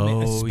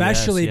home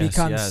especially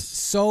becomes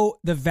so,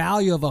 the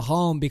value of a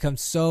home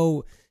becomes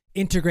so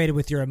integrated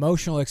with your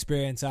emotional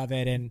experience of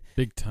it, and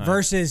big time,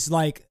 versus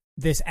like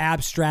this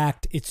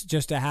abstract, it's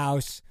just a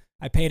house,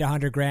 I paid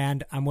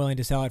 $100,000, I'm willing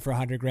to sell it for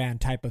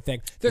 $100,000 type of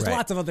thing. There's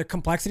lots of other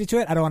complexity to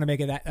it. I don't want to make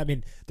it that, I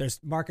mean, there's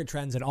market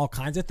trends and all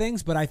kinds of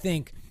things, but I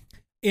think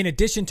in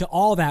addition to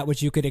all that,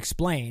 which you could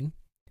explain,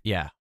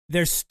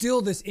 there's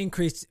still this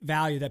increased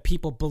value that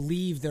people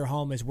believe their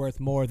home is worth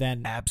more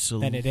than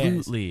it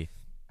is.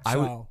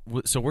 So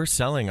we're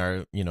selling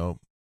our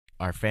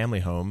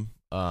family home,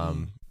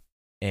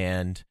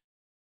 and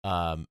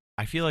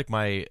I feel like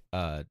my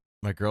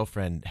my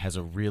girlfriend has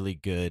a really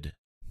good,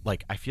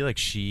 like, I feel like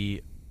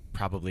she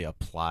probably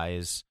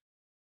applies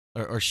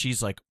or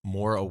she's like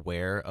more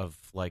aware of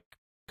like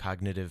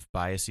cognitive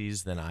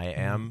biases than I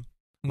am.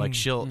 Like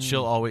she'll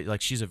always,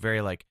 like, she's a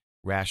very like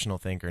rational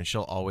thinker, and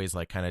she'll always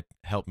like kind of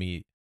help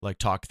me like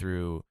talk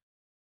through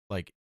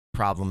like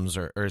problems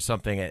or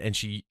something, and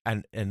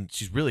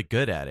she's really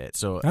good at it.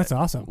 So that's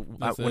awesome.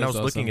 When I was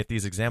looking at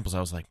these examples, I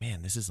was like,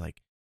 man, this is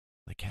like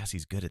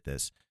Cassie's good at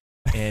this.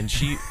 And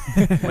she,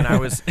 when I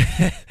was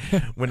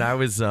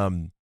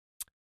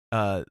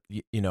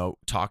you know,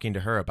 talking to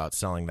her about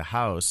selling the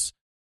house,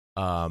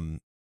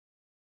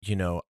 you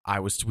know,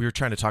 we were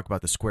trying to talk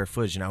about the square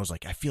footage, and I was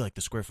like, I feel like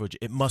the square footage,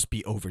 it must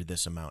be over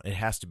this amount. It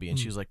has to be. And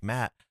she was like,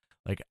 Matt,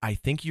 like, I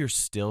think you're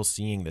still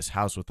seeing this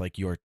house with like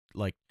your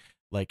like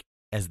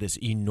as this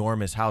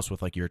enormous house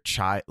with like your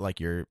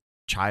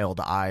child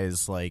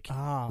eyes, like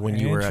when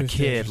you were a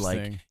kid,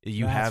 like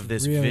you have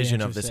this really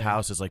vision of this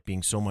house as like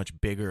being so much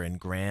bigger and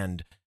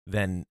grand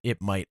than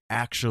it might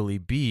actually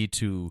be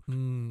to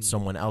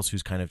someone else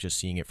who's kind of just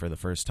seeing it for the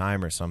first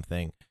time or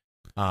something.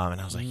 And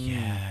I was like,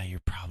 yeah,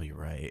 you're probably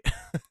right.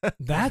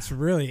 That's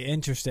really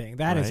interesting.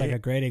 That is like a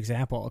great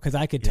example, because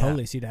I could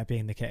totally see that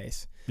being the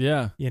case.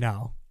 Yeah. You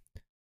know?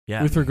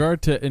 Yeah. With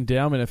regard to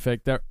endowment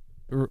effect, that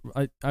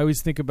I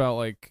always think about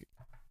like,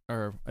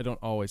 or I don't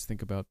always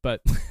think about,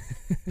 but you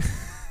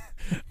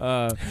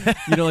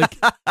know, like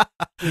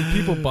when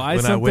people buy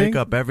when something. I wake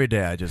up every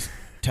day, I just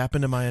tap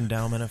into my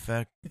endowment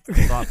effect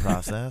thought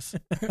process.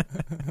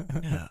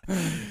 Yeah.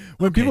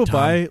 When people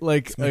buy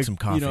like you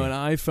know, an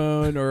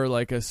iPhone or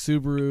like a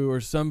Subaru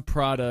or some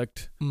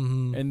product,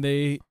 and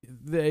they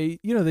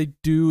you know, they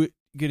do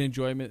get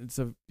enjoyment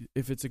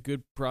if it's a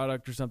good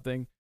product or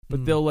something,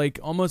 but they'll like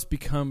almost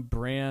become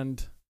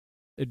brand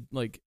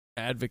like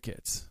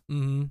advocates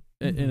in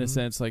a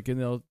sense, like, and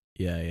they'll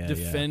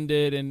defend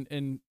it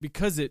and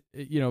because it,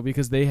 you know,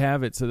 because they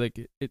have it, so like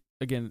it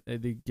again,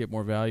 they get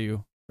more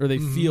value, or they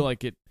feel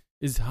like it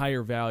is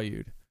higher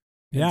valued.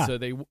 And so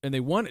they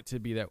want it to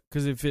be that,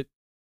 because if it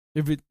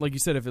like you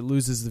said, if it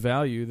loses the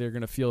value, they're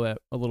going to feel that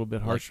a little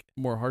bit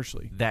more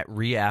harshly. That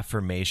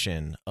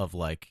reaffirmation of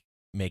like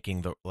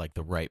making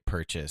the right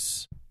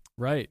purchase,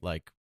 right?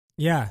 Like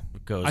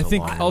goes. I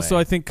think also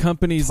way. I think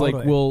companies like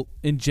will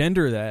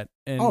engender that.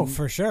 And,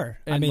 for sure.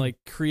 And I mean, like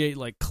create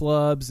like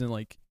clubs and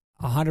like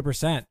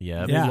 100%.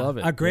 Yeah. Love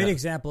it. A great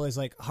example is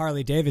like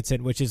Harley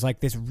Davidson, which is like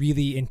this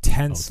really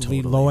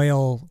intensely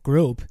loyal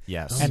group.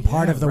 Yes. And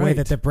part of the way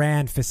that the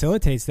brand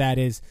facilitates that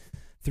is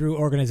through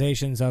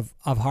organizations of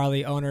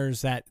Harley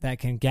owners that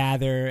can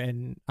gather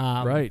and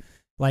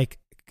like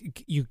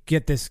you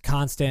get this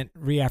constant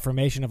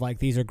reaffirmation of like,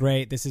 these are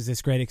great, this is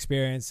this great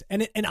experience.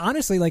 And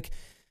honestly, like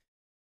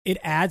it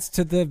adds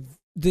to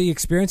the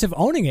experience of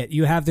owning it.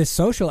 You have this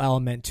social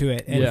element to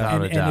it. And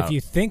if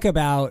you think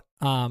about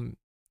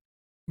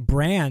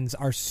brands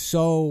are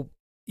so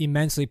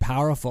immensely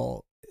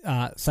powerful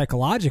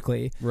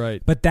psychologically,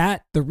 right? But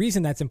the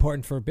reason that's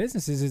important for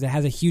businesses is it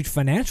has a huge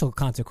financial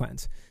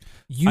consequence.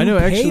 You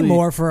pay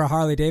more for a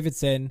Harley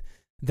Davidson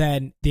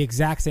than the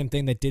exact same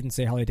thing that didn't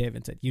say Harley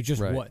Davidson. You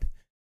just would.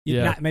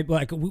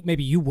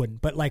 Maybe you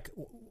wouldn't, but like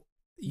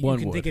you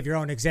can think of your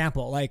own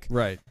example, like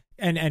right.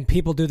 And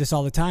people do this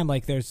all the time.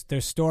 Like there's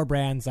store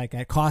brands like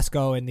at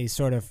Costco and these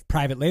sort of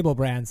private label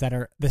brands that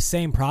are the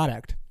same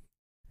product.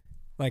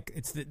 Like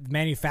it's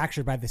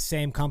manufactured by the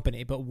same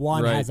company, but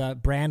one has a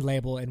brand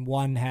label and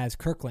one has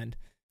Kirkland.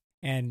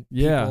 And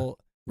people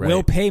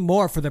will pay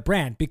more for the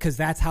brand because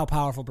that's how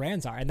powerful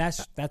brands are. And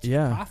that's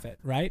profit,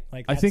 right?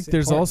 Like I think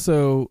there's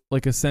also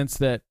like a sense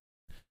that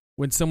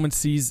when someone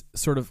sees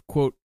sort of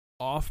quote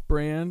off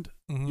brand,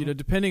 you know,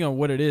 depending on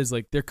what it is,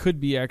 like there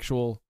could be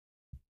actual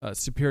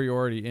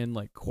superiority in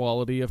like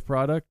quality of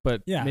product,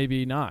 but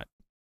maybe not.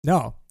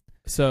 No.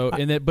 So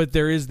but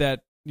there is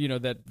that, you know,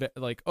 that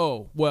like,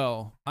 oh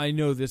well, I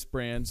know this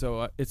brand,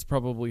 so it's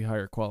probably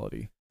higher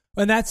quality.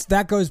 And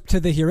that goes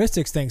to the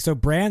heuristics thing. So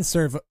brands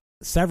serve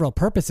several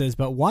purposes,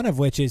 but one of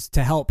which is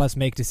to help us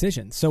make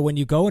decisions. So when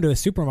you go into a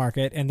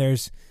supermarket and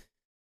there's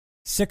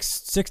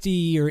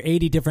 60 or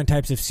 80 different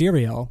types of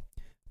cereal,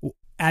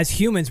 as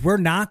humans, we're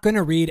not going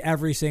to read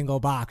every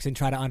single box and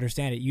try to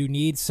understand it. You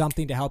need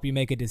something to help you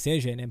make a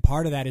decision. And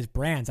part of that is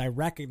brands. I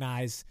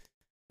recognize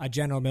a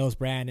General Mills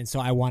brand, and so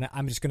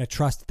I'm just going to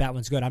trust that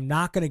one's good. I'm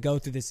not going to go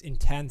through this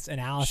intense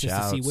analysis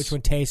to see which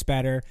one tastes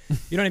better.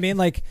 You know what I mean?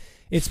 Like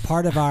it's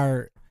part of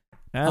our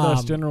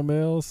General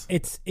Mills.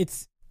 It's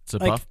a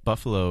like,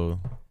 Buffalo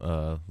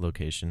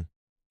location.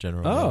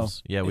 General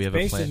Mills. Yeah, we have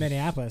based a plant in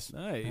Minneapolis.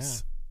 Nice.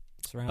 Yeah.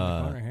 It's around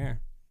the corner here.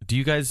 Do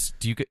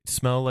you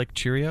smell like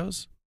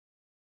Cheerios?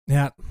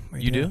 Yeah,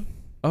 you do.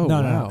 Oh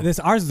no.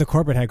 Ours is the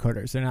corporate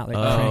headquarters. They're not like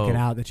cranking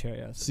out the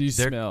Cheerios. So you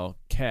smell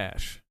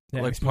cash.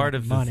 Yeah, like part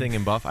of the thing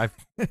in Buff,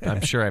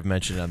 I'm sure I've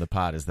mentioned it on the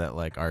pod, is that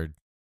like our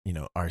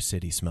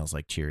city smells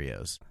like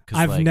Cheerios.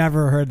 I've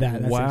never heard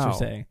that. That's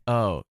interesting.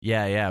 Oh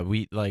yeah.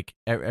 We like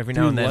every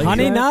now and then.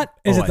 Honey nut?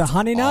 Is it the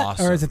honey nut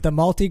awesome. Or is it the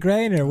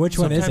multigrain or which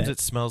one is it? Sometimes it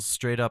smells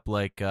straight up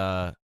like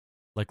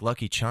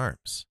Lucky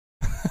Charms.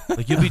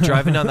 Like you'll be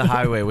driving down the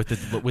highway with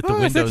the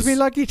windows, such me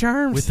Lucky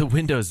Charms, with the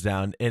windows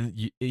down,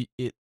 and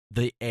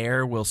the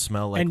air will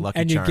smell like Lucky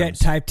Charms. And you get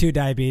type 2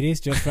 diabetes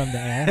just from the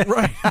air.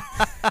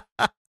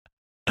 Right.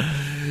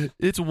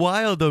 It's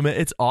wild though, man.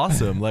 It's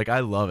awesome. Like I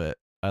love it.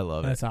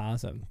 That's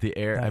awesome. The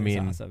air. That I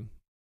mean, awesome.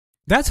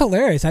 That's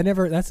hilarious.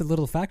 That's a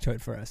little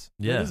factoid for us.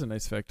 Yeah, that is a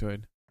nice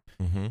factoid.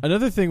 Mm-hmm.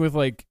 Another thing with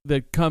like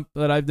that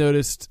I've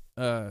noticed,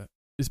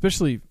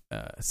 especially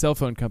cell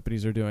phone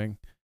companies are doing,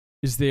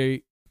 is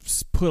they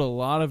put a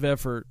lot of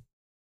effort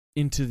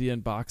into the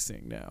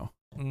unboxing now,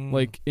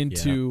 like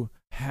into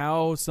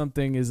how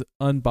something is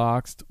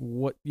unboxed,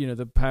 what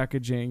the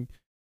packaging,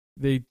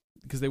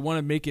 because they want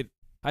to make it.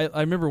 I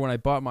remember when I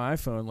bought my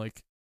iPhone,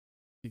 like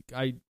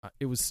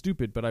it was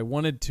stupid, but I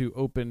wanted to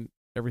open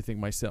everything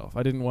myself.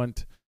 I didn't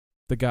want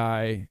the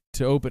guy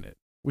to open it,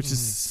 which is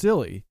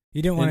silly.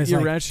 You didn't want his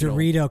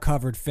Dorito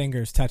covered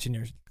fingers touching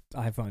your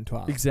iPhone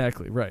 12.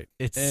 Exactly right.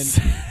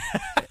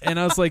 And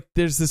I was like,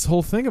 "There's this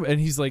whole thing about," and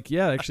he's like,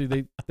 "Yeah,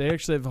 actually, they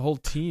actually have a whole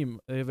team.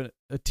 They have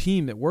a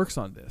team that works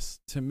on this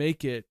to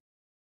make it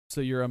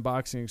so your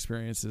unboxing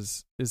experience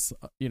is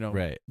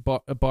right,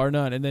 bar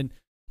none." And then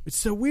it's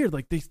so weird.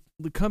 Like the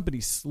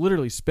company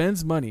literally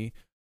spends money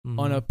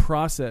on a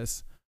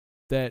process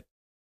that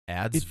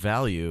adds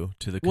value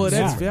to the consumer. Well,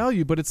 it adds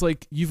value, but it's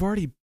like you've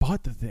already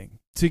bought the thing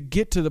to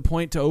get to the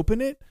point to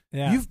open it.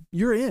 Yeah.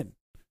 You're in.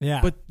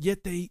 Yeah. But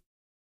yet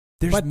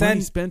there's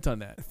money spent on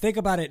that. Think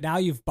about it. Now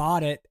you've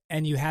bought it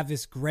and you have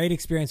this great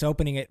experience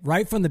opening it.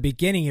 Right from the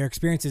beginning, your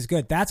experience is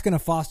good. That's going to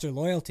foster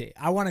loyalty.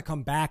 I want to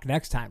come back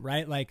next time,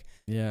 right? Like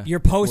your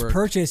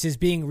post-purchase is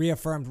being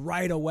reaffirmed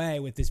right away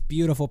with this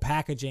beautiful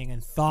packaging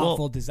and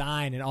thoughtful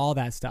design and all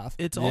that stuff.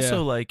 It's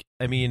also like,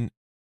 I mean,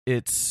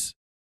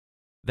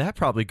 that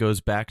probably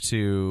goes back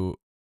to,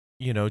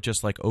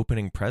 just like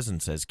opening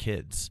presents as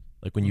kids.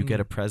 Like when you get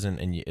a present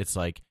and it's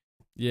like,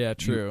 yeah,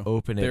 true. You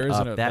open it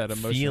up. That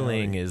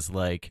feeling is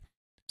like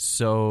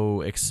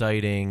so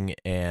exciting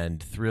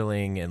and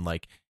thrilling, and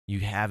like you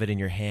have it in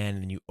your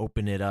hand and you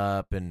open it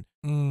up, and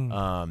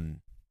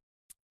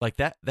like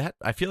that.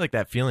 I feel like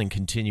that feeling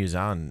continues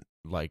on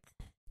like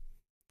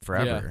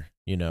forever.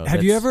 Yeah.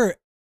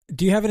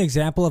 Do you have an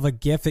example of a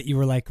gift that you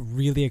were like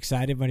really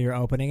excited when you were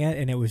opening it,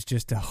 and it was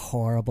just a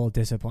horrible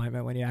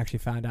disappointment when you actually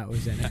found out what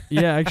was in it?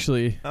 Yeah,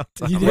 actually,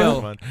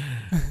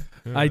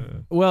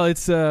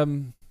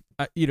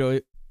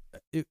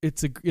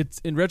 it's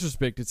in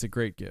retrospect, it's a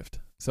great gift.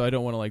 So I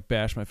don't want to like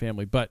bash my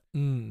family, but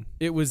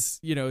it was,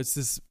 it's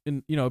this,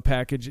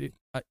 package.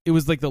 It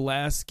was like the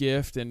last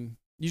gift, and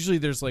usually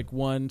there's like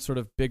one sort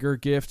of bigger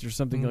gift or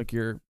something like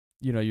you're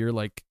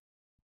like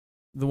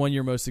the one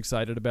you're most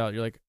excited about.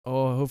 You're like,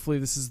 oh, hopefully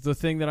this is the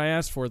thing that I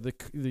asked for, the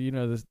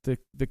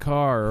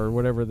car or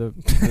whatever.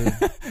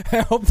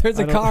 I hope there's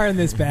a car in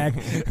this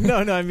bag. No,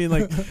 I mean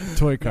like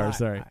toy car.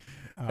 Sorry.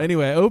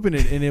 Anyway, I opened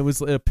it and it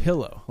was a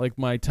pillow. Like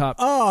my top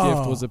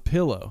gift was a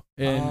pillow.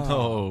 And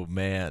oh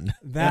man,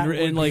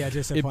 and like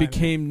it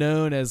became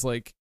known as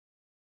like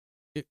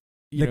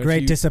the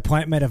great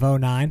disappointment of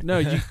 2009. No,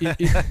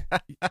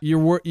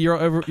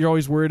 you're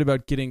always worried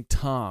about getting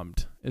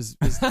tommed. Is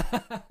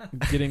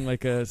getting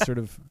like a sort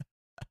of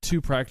too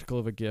practical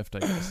of a gift, I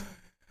guess.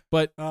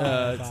 But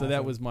so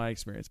that was my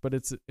experience. But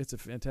it's a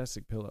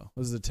fantastic pillow.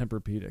 This is a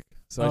Tempur-Pedic,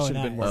 so I should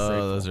have been more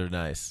grateful. Those are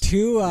nice.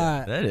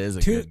 That is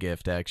a good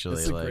gift,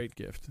 actually. It's a great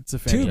gift. It's a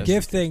fantastic two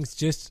gift things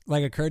just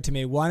like occurred to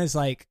me. One is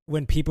like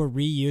when people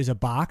reuse a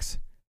box.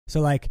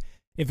 So like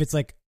if it's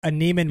like a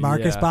Neiman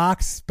Marcus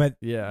box, but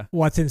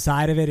what's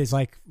inside of it is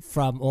like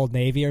from Old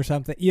Navy or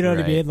something. You know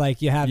what I mean?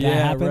 Like you have that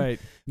happen. Right.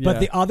 Yeah.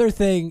 But the other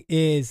thing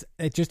is,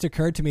 it just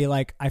occurred to me,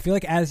 like I feel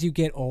like as you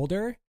get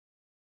older,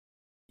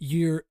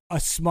 a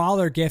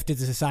smaller gift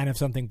is a sign of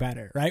something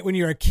better, right? When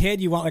you're a kid,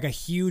 you want like a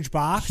huge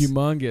box.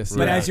 Humongous.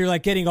 But as you're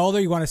like getting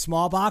older, you want a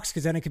small box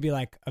because then it could be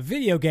like a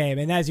video game.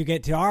 And as you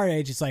get to our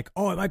age, it's like,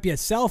 oh, it might be a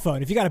cell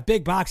phone. If you got a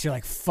big box, you're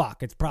like,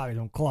 fuck, it's probably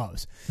some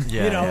clothes.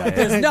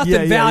 There's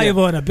nothing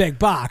valuable in a big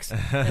box.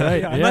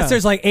 Right, unless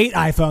there's like 8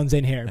 iPhones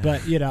in here.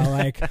 But,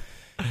 like,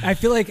 I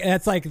feel like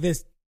that's like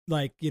this,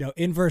 like,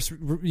 inverse,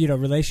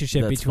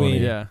 relationship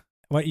between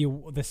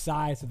the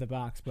size of the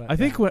box. But I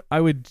think what I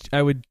would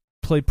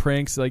play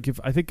pranks, like if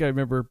I think I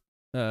remember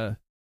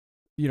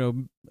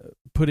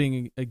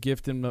putting a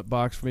gift in the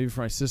box maybe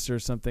for my sister or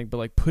something, but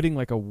like putting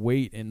like a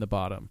weight in the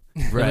bottom,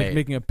 right? Like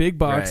making a big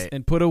box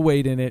and put a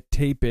weight in it,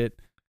 tape it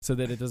so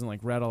that it doesn't like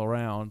rattle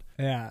around,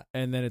 and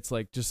then it's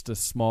like just a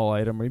small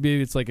item, or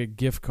maybe it's like a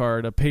gift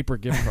card, a paper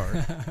gift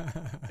card,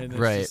 and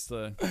it's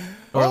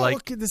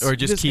just, or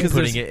just keep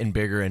putting it in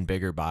bigger and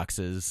bigger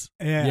boxes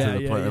to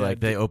the point where like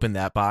they open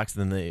that box,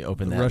 then they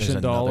open the that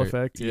Russian doll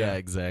effect, yeah,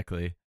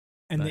 exactly.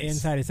 And the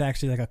inside is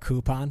actually like a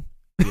coupon.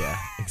 Yeah,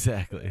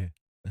 exactly.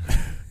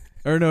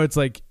 Or no, it's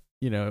like,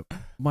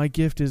 my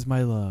gift is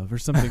my love or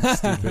something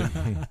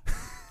stupid.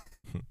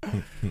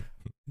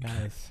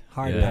 Nice.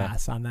 Hard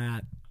pass on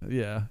that.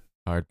 Yeah.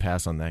 Hard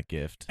pass on that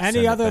gift.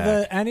 Any of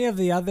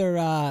the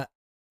other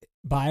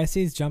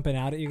biases jumping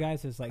out at you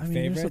guys as like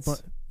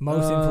favorites?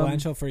 Most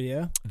influential for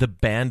you? The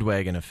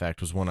bandwagon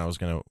effect was one I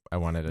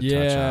wanted to touch on.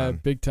 Yeah,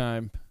 big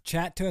time.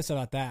 Chat to us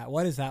about that.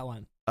 What is that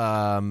one?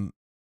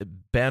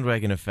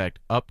 Bandwagon effect.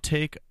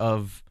 Uptake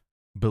of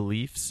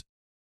beliefs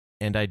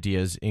and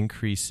ideas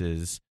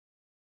increases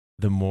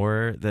the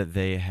more that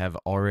they have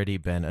already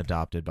been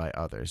adopted by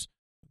others.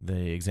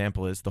 The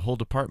example is the whole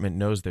department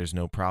knows there's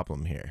no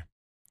problem here.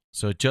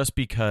 So just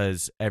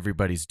because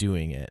everybody's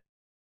doing it,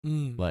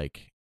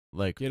 like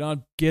get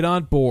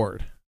on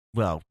board.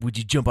 Well, would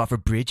you jump off a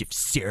bridge if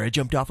Sarah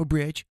jumped off a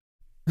bridge?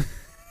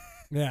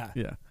 Yeah.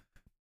 Yeah.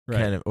 Right.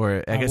 Kind of,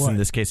 or I guess in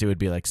this case it would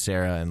be like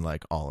Sarah and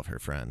like all of her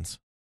friends.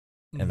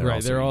 And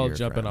they're all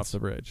jumping friends. off the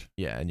bridge.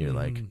 Yeah, and you're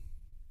like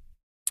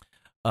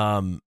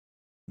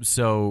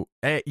so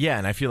yeah,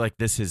 and I feel like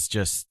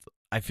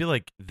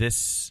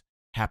this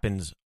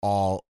happens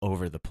all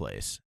over the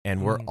place.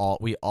 And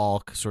we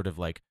all sort of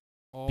like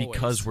Always.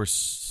 Because we're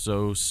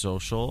so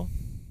social,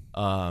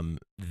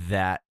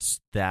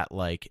 that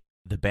like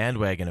the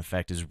bandwagon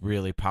effect is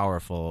really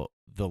powerful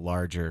the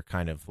larger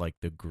kind of like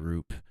the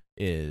group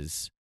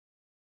is,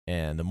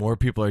 and the more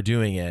people are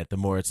doing it, the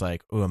more it's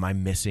like, oh, am I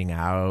missing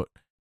out?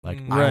 Like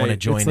I want to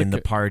join in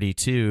the party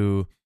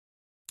too.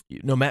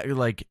 No matter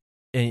like,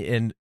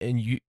 and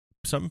you,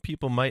 some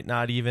people might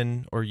not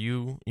even, or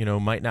you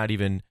might not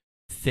even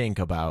think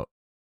about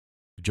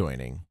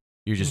joining.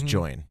 You just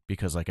join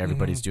because like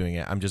everybody's doing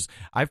it.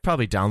 I've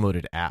probably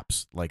downloaded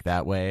apps like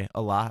that way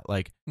a lot.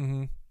 Like,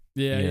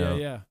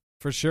 yeah,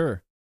 for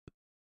sure.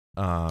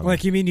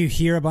 Like, you mean you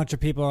hear a bunch of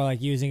people are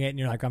like using it and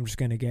you're like, I'm just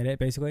going to get it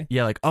basically?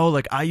 Yeah. Like, oh,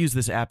 like I use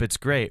this app. It's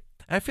great.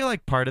 I feel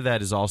like part of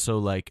that is also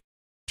like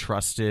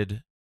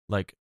trusted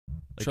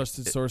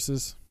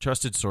sources.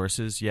 Trusted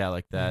sources. Yeah.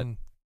 Like that.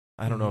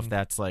 I don't know if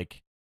that's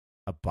like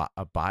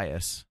a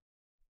bias.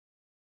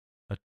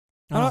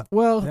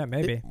 Well, yeah,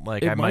 maybe.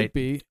 It might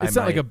be. It's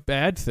not like a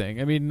bad thing.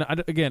 I mean, I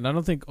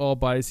don't think all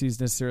biases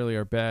necessarily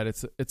are bad.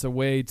 It's a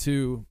way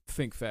to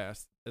think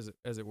fast,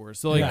 as it were.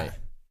 So, like,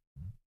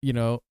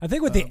 I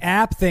think with the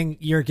app thing,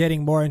 you're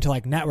getting more into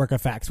like network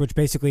effects, which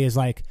basically is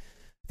like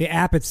the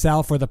app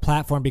itself or the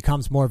platform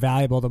becomes more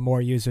valuable the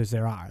more users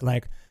there are.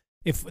 Like,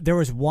 if there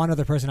was one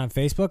other person on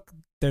Facebook,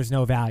 there's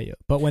no value.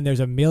 But when there's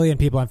 1 million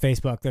people on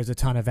Facebook, there's a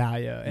ton of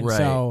value. And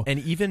so, and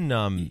even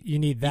you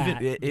need that.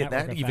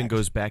 That even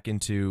goes back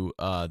into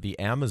the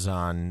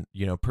Amazon,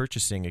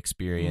 purchasing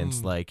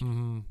experience. Like,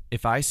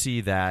 if I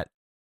see that,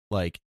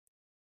 like,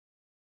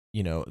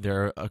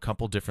 there are a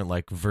couple different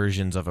like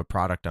versions of a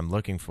product I'm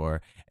looking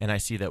for, and I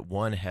see that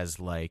one has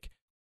like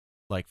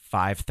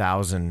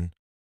 5,000,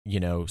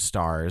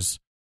 stars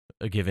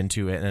given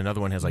to it, and another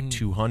one has like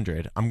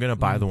 200. I'm gonna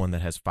buy the one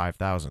that has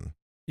 5,000.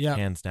 Yeah,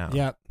 hands down.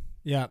 Yep.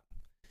 Yeah.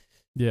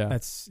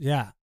 That's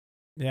yeah.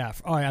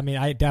 Oh, I mean,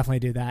 I definitely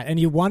do that. And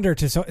you wonder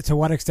to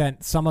what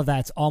extent some of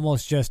that's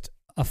almost just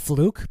a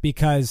fluke,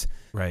 because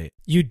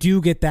you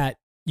do get that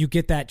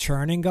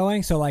churning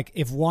going. So like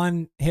if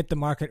one hit the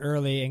market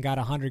early and got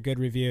 100 good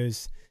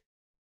reviews,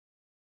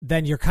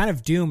 then you're kind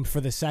of doomed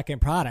for the second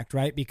product,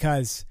 right?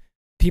 Because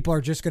people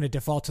are just going to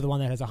default to the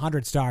one that has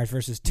 100 stars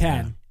versus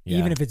 10,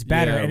 even if it's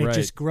better, and it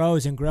just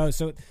grows and grows.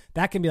 So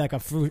that can be like a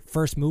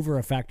first mover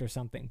effect or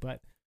something, but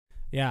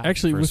yeah.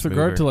 Actually, with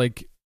regard to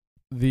like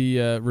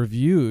the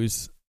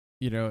reviews,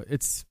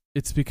 it's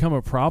become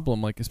a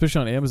problem. Like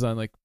especially on Amazon,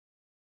 like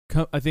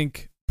I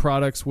think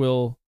products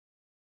will,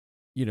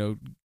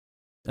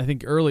 I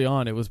think early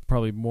on it was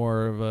probably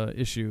more of a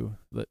issue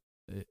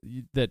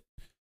that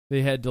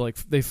they had to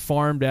they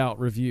farmed out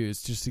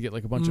reviews just to get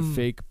like a bunch of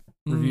fake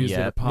reviews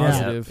that are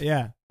positive.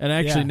 Yeah. And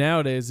actually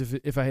nowadays,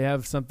 if I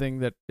have something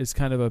that is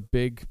kind of a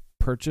big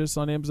purchase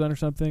on Amazon or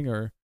something,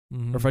 or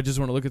if I just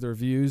want to look at the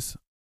reviews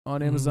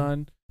on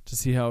Amazon to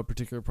see how a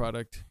particular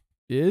product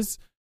is,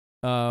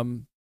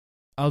 I'll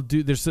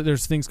do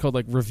there's things called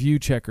like review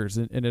checkers,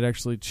 and it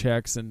actually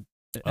checks and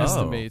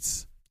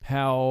estimates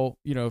how,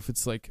 if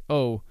it's like,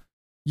 oh,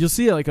 you'll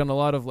see it like on a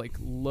lot of like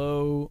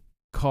low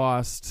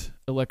cost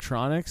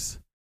electronics,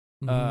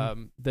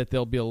 that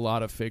there'll be a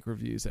lot of fake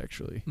reviews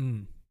actually,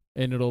 and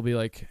it'll be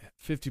like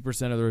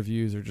 50% of the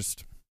reviews are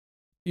just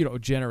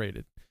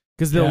generated,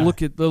 because they'll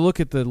look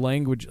at the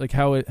language, like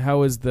how is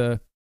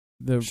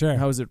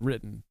how is it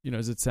written?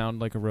 Does it sound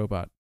like a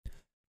robot?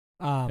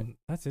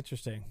 That's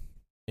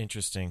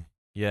interesting.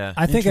 Yeah.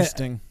 I think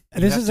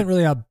this isn't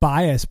really a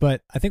bias,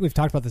 but I think we've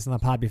talked about this in the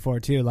pod before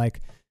too.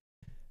 Like,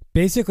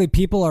 basically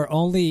people are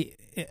only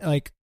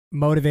like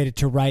motivated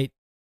to write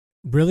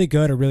really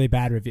good or really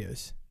bad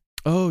reviews.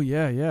 Oh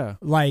yeah.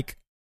 Like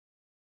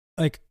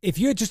if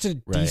you had just a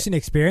decent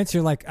experience,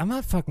 you're like, I'm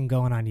not fucking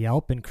going on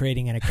Yelp and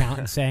creating an account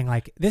and saying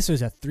like, this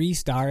was a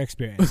 3-star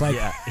experience. Like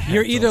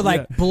you're either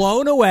like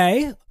blown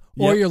away,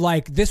 or you're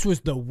like, this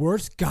was the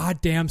worst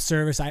goddamn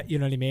service. You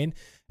know what I mean?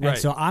 And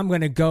so I'm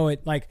going to go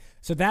at like,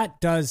 so that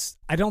does,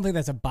 I don't think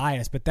that's a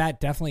bias, but that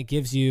definitely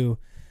gives you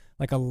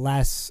like a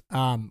less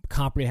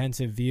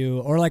comprehensive view,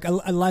 or like a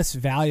less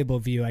valuable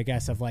view, I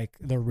guess, of like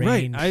the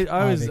range. Right.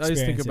 I always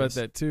think about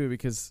that too,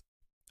 because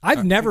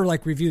I've never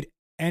like reviewed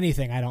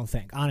anything. I don't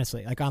think,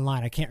 honestly, like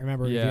online, I can't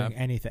remember reviewing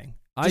anything.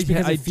 Just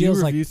because I it feels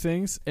do like review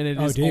things, and it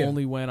is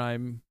only when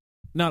I'm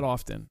not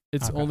often.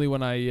 It's only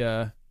when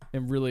I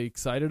am really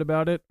excited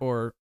about it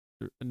or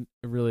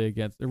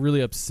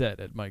really upset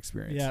at my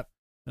experience. Yep.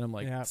 And I'm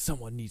like,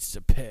 someone needs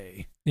to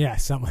pay. Yeah,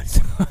 someone.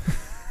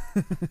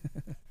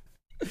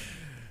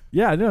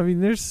 Yeah, no, I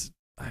mean,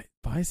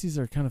 biases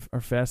are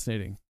are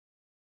fascinating.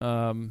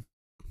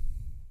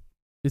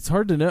 It's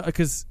hard to know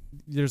because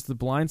there's the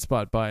blind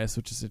spot bias,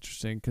 which is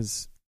interesting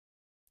because,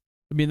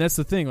 I mean, that's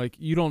the thing. Like,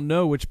 you don't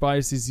know which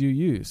biases you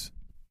use.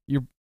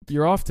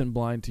 You're often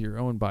blind to your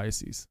own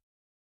biases.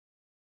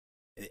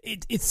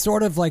 It's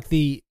sort of like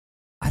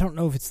I don't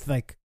know if it's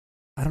like,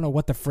 I don't know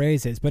what the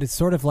phrase is, but it's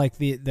sort of like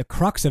the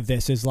crux of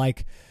this is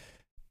like,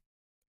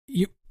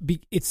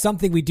 it's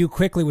something we do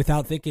quickly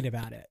without thinking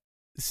about it.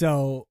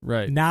 So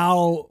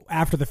now,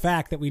 after the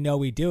fact that we know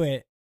we do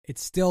it, it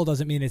still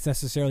doesn't mean it's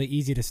necessarily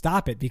easy to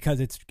stop it because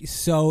it's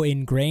so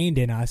ingrained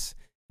in us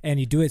and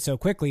you do it so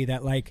quickly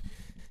that, like,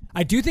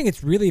 I do think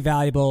it's really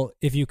valuable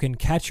if you can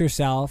catch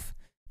yourself,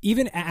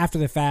 even after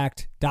the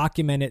fact,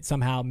 document it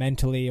somehow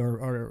mentally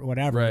or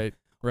whatever. Right.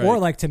 Or,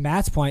 like, to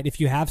Matt's point, if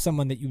you have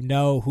someone that you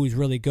know who's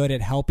really good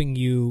at helping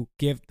you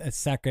give a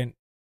second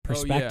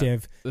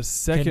perspective. The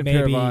second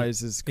pair of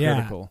eyes is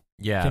critical.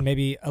 Yeah. Can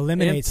maybe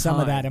eliminate some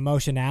of that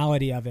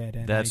emotionality of it.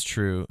 And that's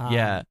true.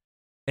 Yeah.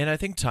 And I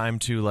think time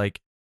too,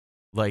 like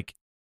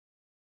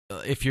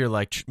if you're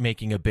like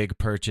making a big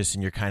purchase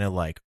and you're kind of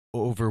like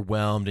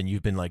overwhelmed and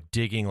you've been like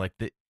digging, like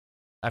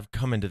I've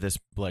come into this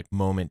like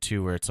moment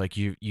too where it's like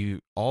you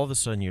all of a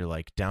sudden you're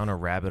like down a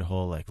rabbit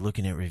hole, like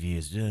looking at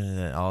reviews,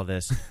 all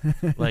this,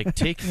 like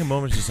taking a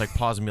moment to just like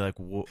pause and be like,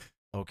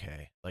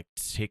 okay, like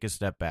take a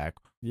step back.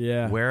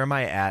 Yeah. Where am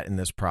I at in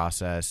this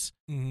process?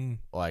 Mm-hmm.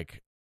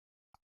 Like,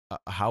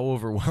 how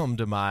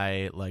overwhelmed am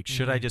I? Like,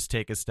 should I just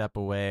take a step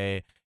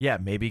away? Yeah,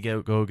 maybe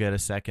go get a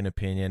second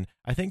opinion.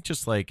 I think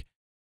just like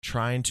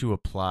trying to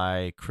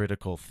apply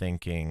critical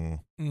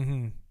thinking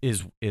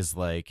is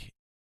like,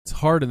 it's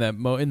hard in that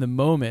in the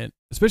moment,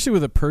 especially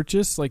with a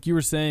purchase. Like you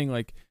were saying,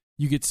 like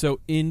you get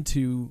so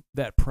into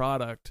that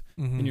product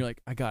and you're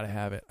like, I gotta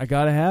have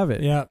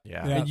it. Yeah.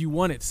 And you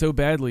want it so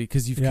badly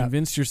because you've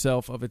convinced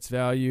yourself of its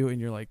value,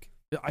 and you're like,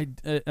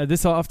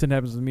 this often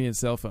happens with me in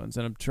cell phones,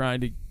 and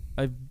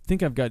I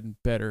think I've gotten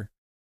better.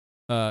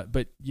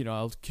 But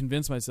I'll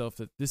convince myself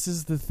that this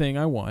is the thing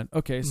I want.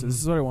 Okay, so this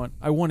is what I want.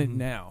 I want it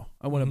now.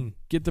 I want to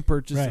get the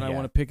purchase and I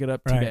want to pick it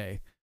up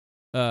today.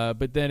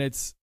 But then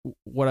it's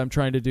what I'm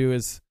trying to do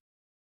is,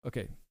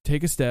 okay,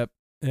 take a step.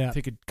 Yeah.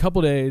 Take a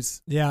couple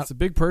days. Yeah. It's a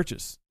big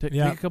purchase. Take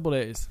a couple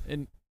days.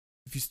 And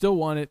if you still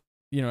want it,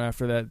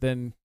 after that,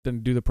 then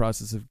do the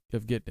process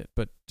of getting it.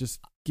 But just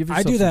give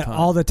yourself I do that some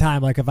time. all the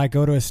time. Like if I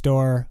go to a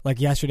store, like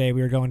yesterday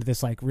we were going to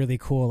this like really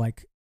cool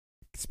like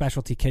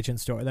specialty kitchen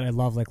store that I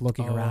love like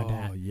looking around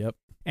at. Yep.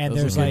 And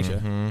Those there's like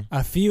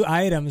a few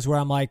items where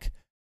I'm like,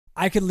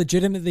 I could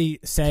legitimately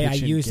say kitchen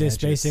I use gadgets.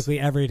 this basically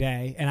every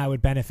day and I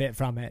would benefit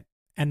from it.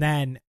 And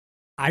then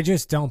I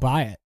just don't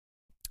buy it.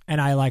 And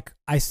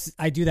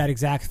I do that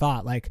exact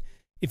thought. Like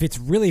if it's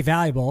really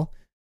valuable,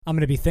 I'm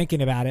going to be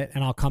thinking about it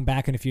and I'll come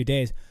back in a few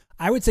days.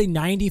 I would say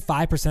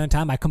 95% of the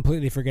time I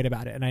completely forget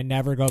about it and I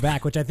never go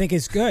back, which I think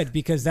is good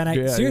because then I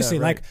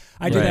like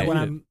I do that when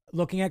I'm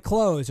looking at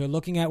clothes or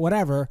looking at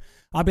whatever.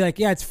 I'll be like,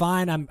 yeah, it's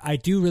fine. I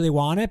do really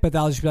want it, but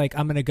I'll just be like,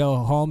 I'm going to go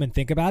home and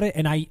think about it.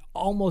 And I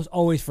almost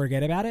always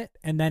forget about it.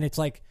 And then it's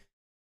like,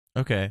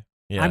 okay,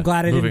 yeah, I'm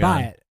glad I didn't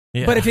buy it.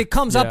 Yeah. But if it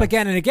comes up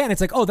again and again,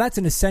 it's like, oh, that's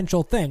an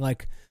essential thing.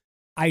 Like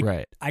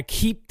I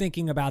keep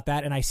thinking about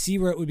that and I see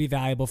where it would be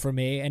valuable for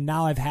me. And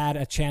now I've had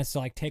a chance to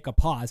like take a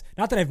pause.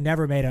 Not that I've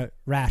never made a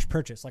rash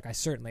purchase. Like I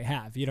certainly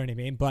have, you know what I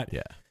mean? But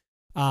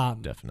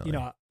definitely.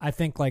 I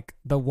think like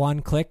the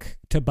one click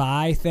to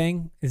buy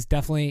thing is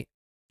definitely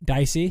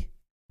dicey,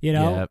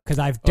 because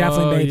I've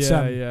definitely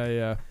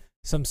made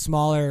some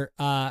smaller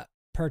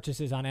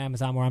purchases on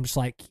Amazon where I'm just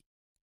like,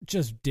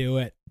 just do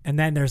it. And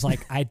then there's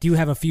like, I do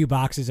have a few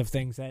boxes of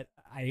things that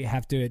I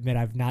have to admit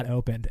I've not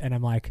opened. And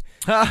I'm like,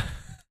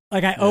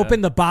 like I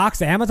opened the box,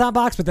 the Amazon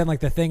box, but then like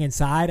the thing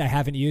inside, I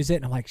haven't used it.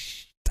 And I'm like,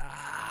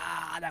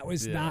 that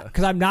was not,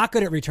 because I'm not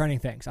good at returning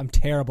things. I'm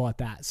terrible at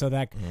that. So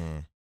that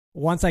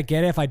once I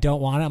get it, if I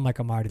don't want it, I'm like,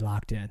 I'm already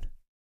locked in.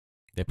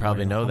 They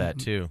probably know that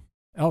too.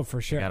 Oh,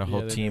 for sure. They got a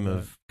whole team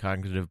of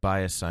cognitive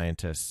bias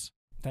scientists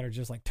that are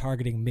just like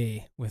targeting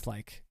me with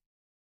like,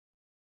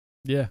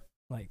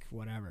 like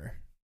whatever.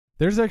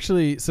 There's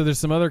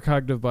some other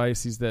cognitive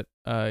biases that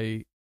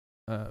I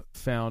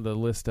found a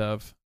list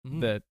of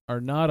that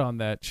are not on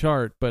that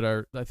chart,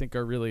 but I think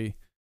are really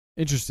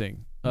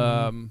interesting.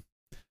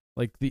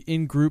 Like the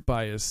in-group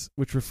bias,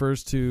 which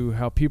refers to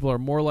how people are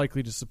more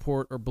likely to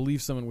support or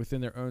believe someone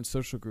within their own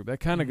social group. That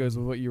kind of goes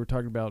with what you were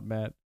talking about,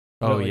 Matt.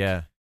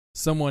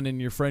 Someone in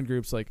your friend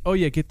group's like, oh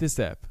yeah, get this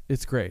app.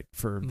 It's great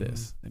for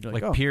this. And you're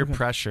like peer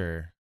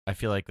pressure. I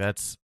feel like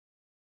that's,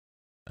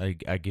 I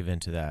give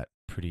into that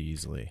pretty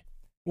easily.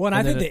 Well, and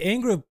I think the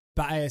in-group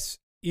bias,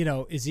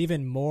 is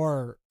even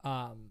more...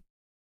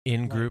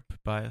 in-group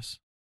bias?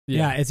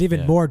 Yeah, it's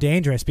even more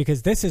dangerous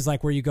because this is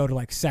like where you go to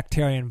like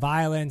sectarian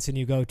violence and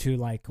you go to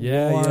like war,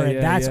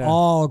 and that's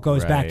all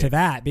goes back to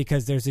that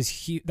because there's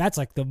this. That's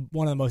like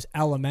one of the most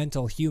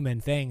elemental human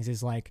things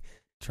is like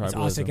it's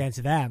us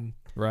against them,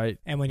 right?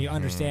 And when you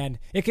understand,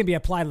 it can be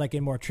applied like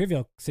in more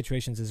trivial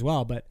situations as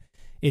well, but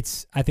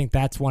I think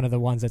that's one of the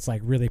ones that's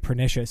like really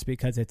pernicious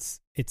because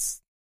it's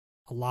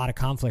a lot of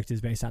conflict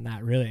is based on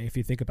that. Really, if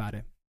you think about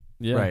it,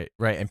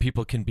 right, and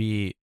people can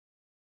be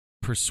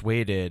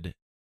persuaded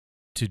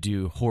to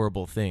do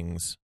horrible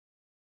things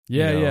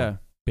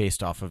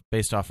based off of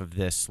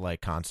this like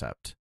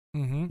concept.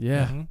 Some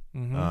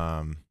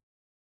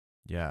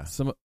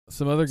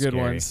other good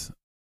ones,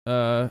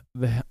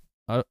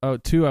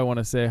 two I want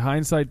to say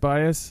hindsight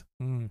bias,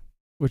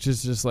 which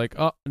is just like,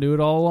 oh, I knew it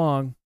all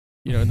along,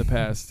 in the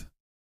past.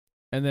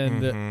 And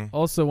then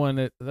also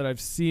one that I've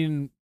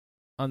seen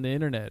on the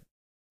internet,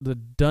 the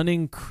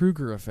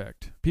Dunning-Kruger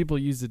effect. People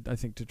use it, I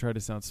think, to try to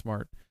sound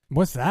smart.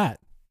 What's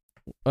that?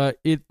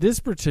 This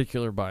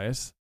particular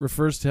bias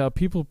refers to how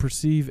people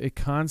perceive a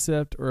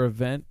concept or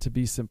event to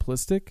be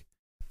simplistic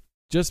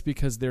just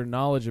because their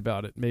knowledge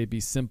about it may be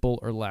simple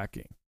or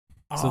lacking.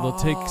 So they'll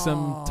take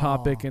some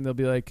topic and they'll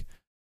be like,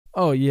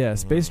 oh, yeah,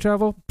 space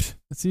travel? Psh,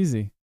 that's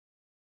easy.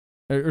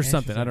 Or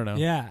something. I don't know.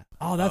 Yeah.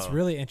 Oh, that's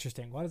really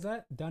interesting. What is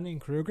that?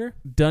 Dunning-Kruger?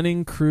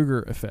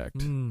 Dunning-Kruger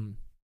effect.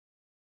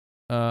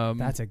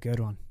 That's a good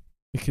one.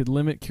 It could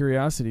limit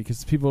curiosity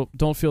because people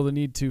don't feel the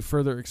need to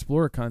further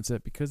explore a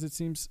concept because it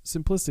seems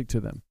simplistic to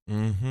them.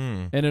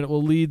 And it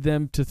will lead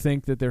them to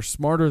think that they're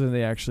smarter than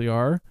they actually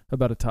are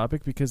about a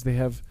topic because they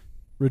have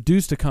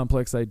reduced a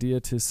complex idea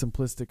to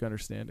simplistic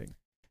understanding.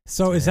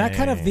 So is that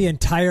kind of the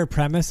entire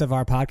premise of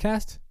our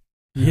podcast?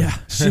 Yeah.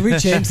 Should we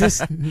change this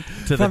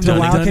from the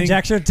Wild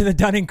Conjecture to the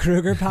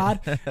Dunning-Kruger pod?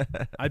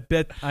 I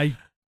bet I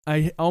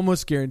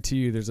almost guarantee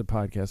you there's a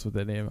podcast with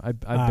that name. I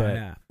bet.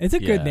 Yeah. It's a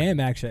good name,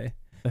 actually.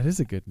 That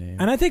is a good name.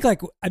 And I think,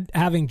 like,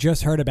 having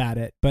just heard about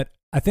it, but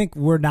I think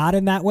we're not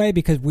in that way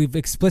because we've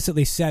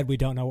explicitly said we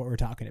don't know what we're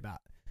talking about.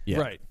 Yeah.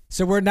 Right.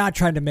 So we're not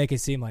trying to make it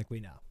seem like we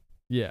know.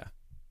 Yeah.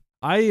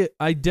 I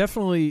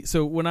definitely,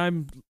 so when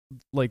I'm,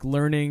 like,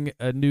 learning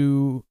a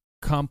new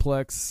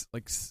complex,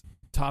 like,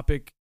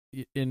 topic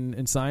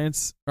in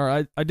science,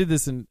 or I did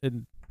this in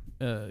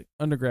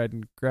undergrad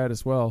and grad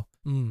as well.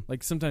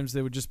 Like, sometimes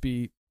they would just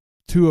be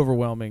too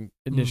overwhelming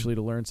initially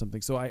to learn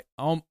something. So I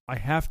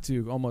have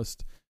to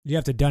almost... You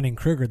have to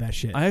Dunning-Kruger that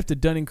shit. I have to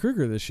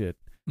Dunning-Kruger this shit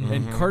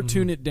and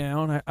cartoon it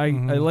down. I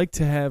like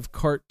to have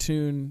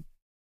cartoon,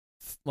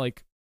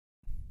 like,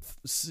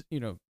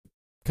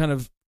 kind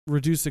of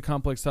reduce a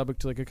complex topic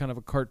to like a kind of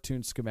a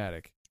cartoon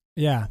schematic.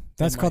 Yeah,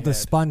 that's called the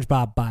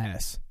SpongeBob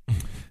bias.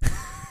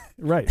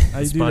 Right,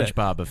 I do that.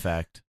 SpongeBob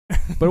effect.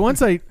 But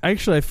once I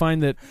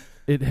find that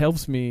it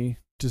helps me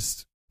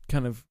just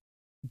kind of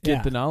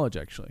get the knowledge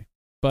actually.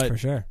 But for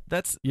sure,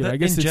 I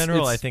guess in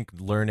general, I think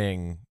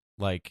learning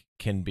like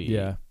can be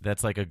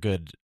that's like a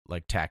good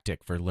like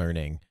tactic for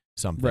learning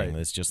something. Right.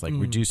 It's just like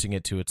reducing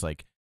it to its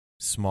like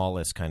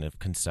smallest kind of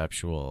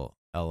conceptual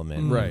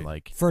element. Right.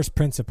 Like first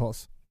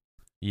principles.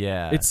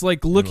 Yeah. It's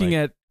like looking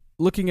at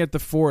the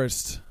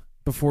forest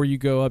before you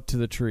go up to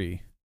the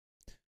tree.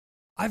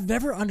 I've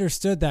never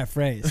understood that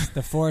phrase,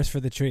 the forest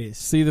for the trees.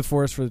 See the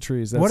forest for the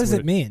trees. That's what does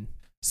it mean?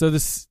 So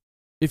this,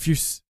 if you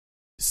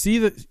see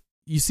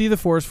the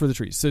forest for the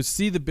trees. So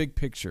see the big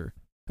picture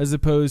as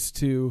opposed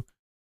to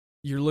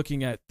you're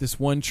looking at this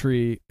one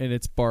tree and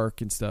its bark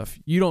and stuff.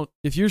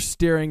 If you're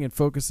staring and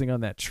focusing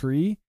on that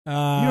tree, you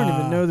don't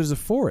even know there's a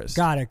forest.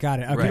 Got it. Okay.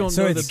 Right. You don't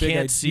so know you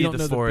can't see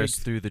the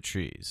forest through the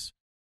trees.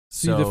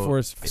 See the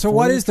forest. So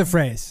what is the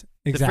phrase?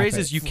 Exactly. The phrase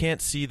is you can't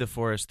see the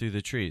forest through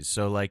the trees.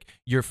 So like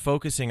you're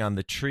focusing on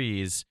the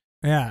trees.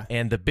 Yeah.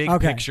 And the big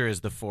picture is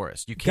the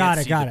forest. You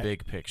can't see the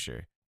big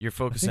picture. You're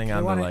focusing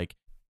on the like.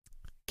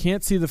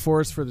 Can't see the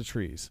forest for the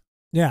trees.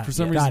 Yeah. For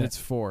some reason, it's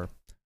for.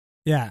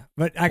 Yeah,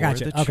 but I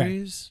got you. Okay.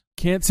 Trees?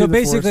 Can't see so the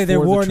basically, forest they're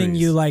for warning the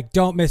you like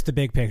don't miss the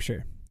big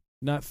picture.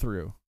 Not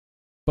through,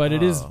 but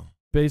it is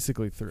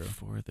basically through.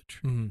 For the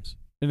trees.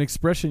 An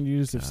expression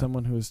used of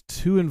someone who is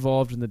too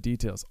involved in the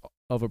details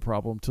of a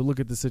problem to look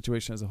at the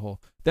situation as a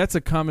whole. That's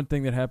a common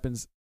thing that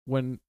happens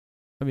when,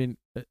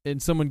 in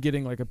someone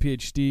getting like a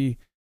PhD,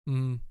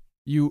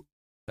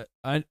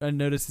 I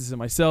noticed this in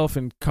myself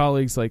and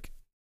colleagues, like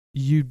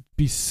you'd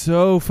be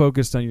so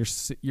focused on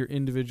your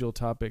individual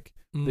topic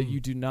that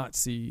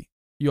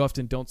you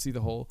often don't see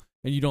the whole,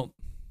 and you don't,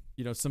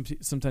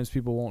 sometimes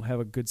people won't have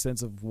a good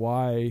sense of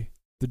why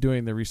they're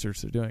doing the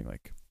research they're doing.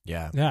 Like,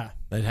 yeah,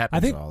 it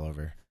happens all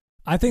over.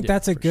 I think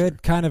that's a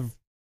good kind of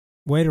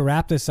way to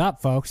wrap this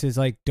up, folks, is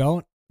like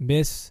don't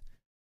miss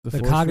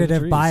the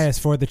cognitive bias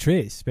for the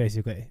trees,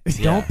 basically.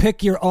 Yeah. Don't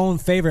pick your own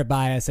favorite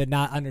bias and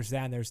not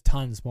understand there's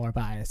tons more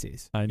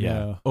biases. I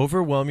know.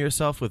 Overwhelm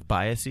yourself with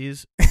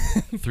biases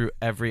through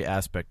every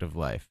aspect of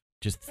life.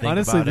 Just think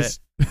about it,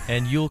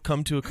 and you'll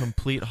come to a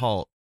complete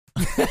halt,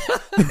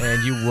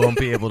 and you won't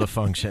be able to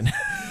function.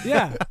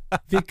 Yeah.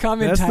 Become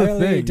That's the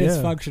entirely thing, yeah.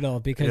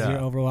 dysfunctional because Yeah. you're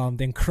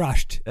overwhelmed and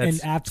crushed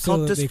It's and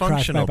absolutely called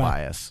crushed by dysfunctional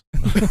bias.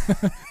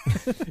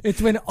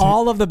 It's when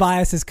all of the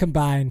biases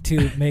combine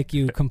to make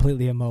you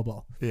completely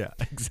immobile. Yeah,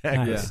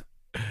 exactly. Nice.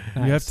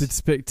 You have to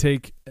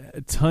take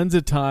tons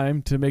of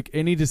time to make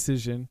any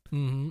decision.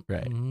 Mm-hmm.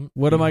 Right. Mm-hmm.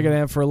 What am I going to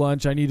have for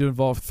lunch? I need to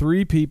involve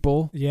 3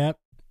 people. Yep.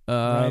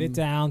 Write it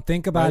down.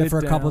 Think about write it for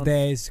it a couple down.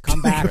 days.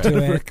 Come back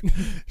to it.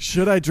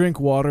 Should I drink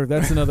water?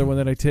 That's another one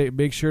that I take.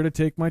 Make sure to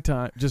take my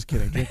time. Just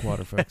kidding. Drink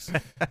water, folks.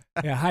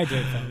 Yeah,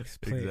 hydrate, folks.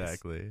 Please.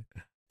 Exactly.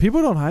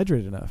 People don't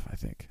hydrate enough, I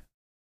think.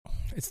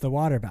 It's the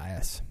water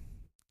bias.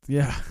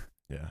 Yeah.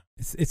 Yeah.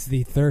 It's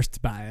the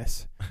thirst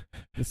bias.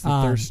 It's the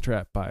thirst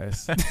trap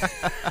bias.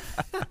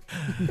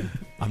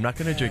 I'm not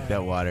gonna drink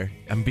that water.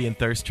 I'm being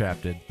thirst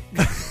trapped.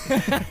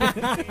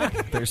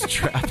 Thirst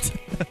trapped.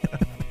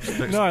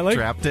 No, I like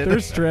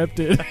thirst trapped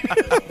in.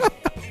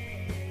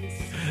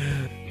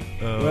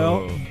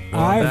 Well, all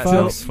right, that's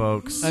folks. it,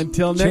 folks.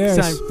 Until Cheers.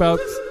 next time,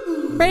 folks.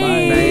 Bye.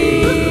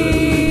 Bye.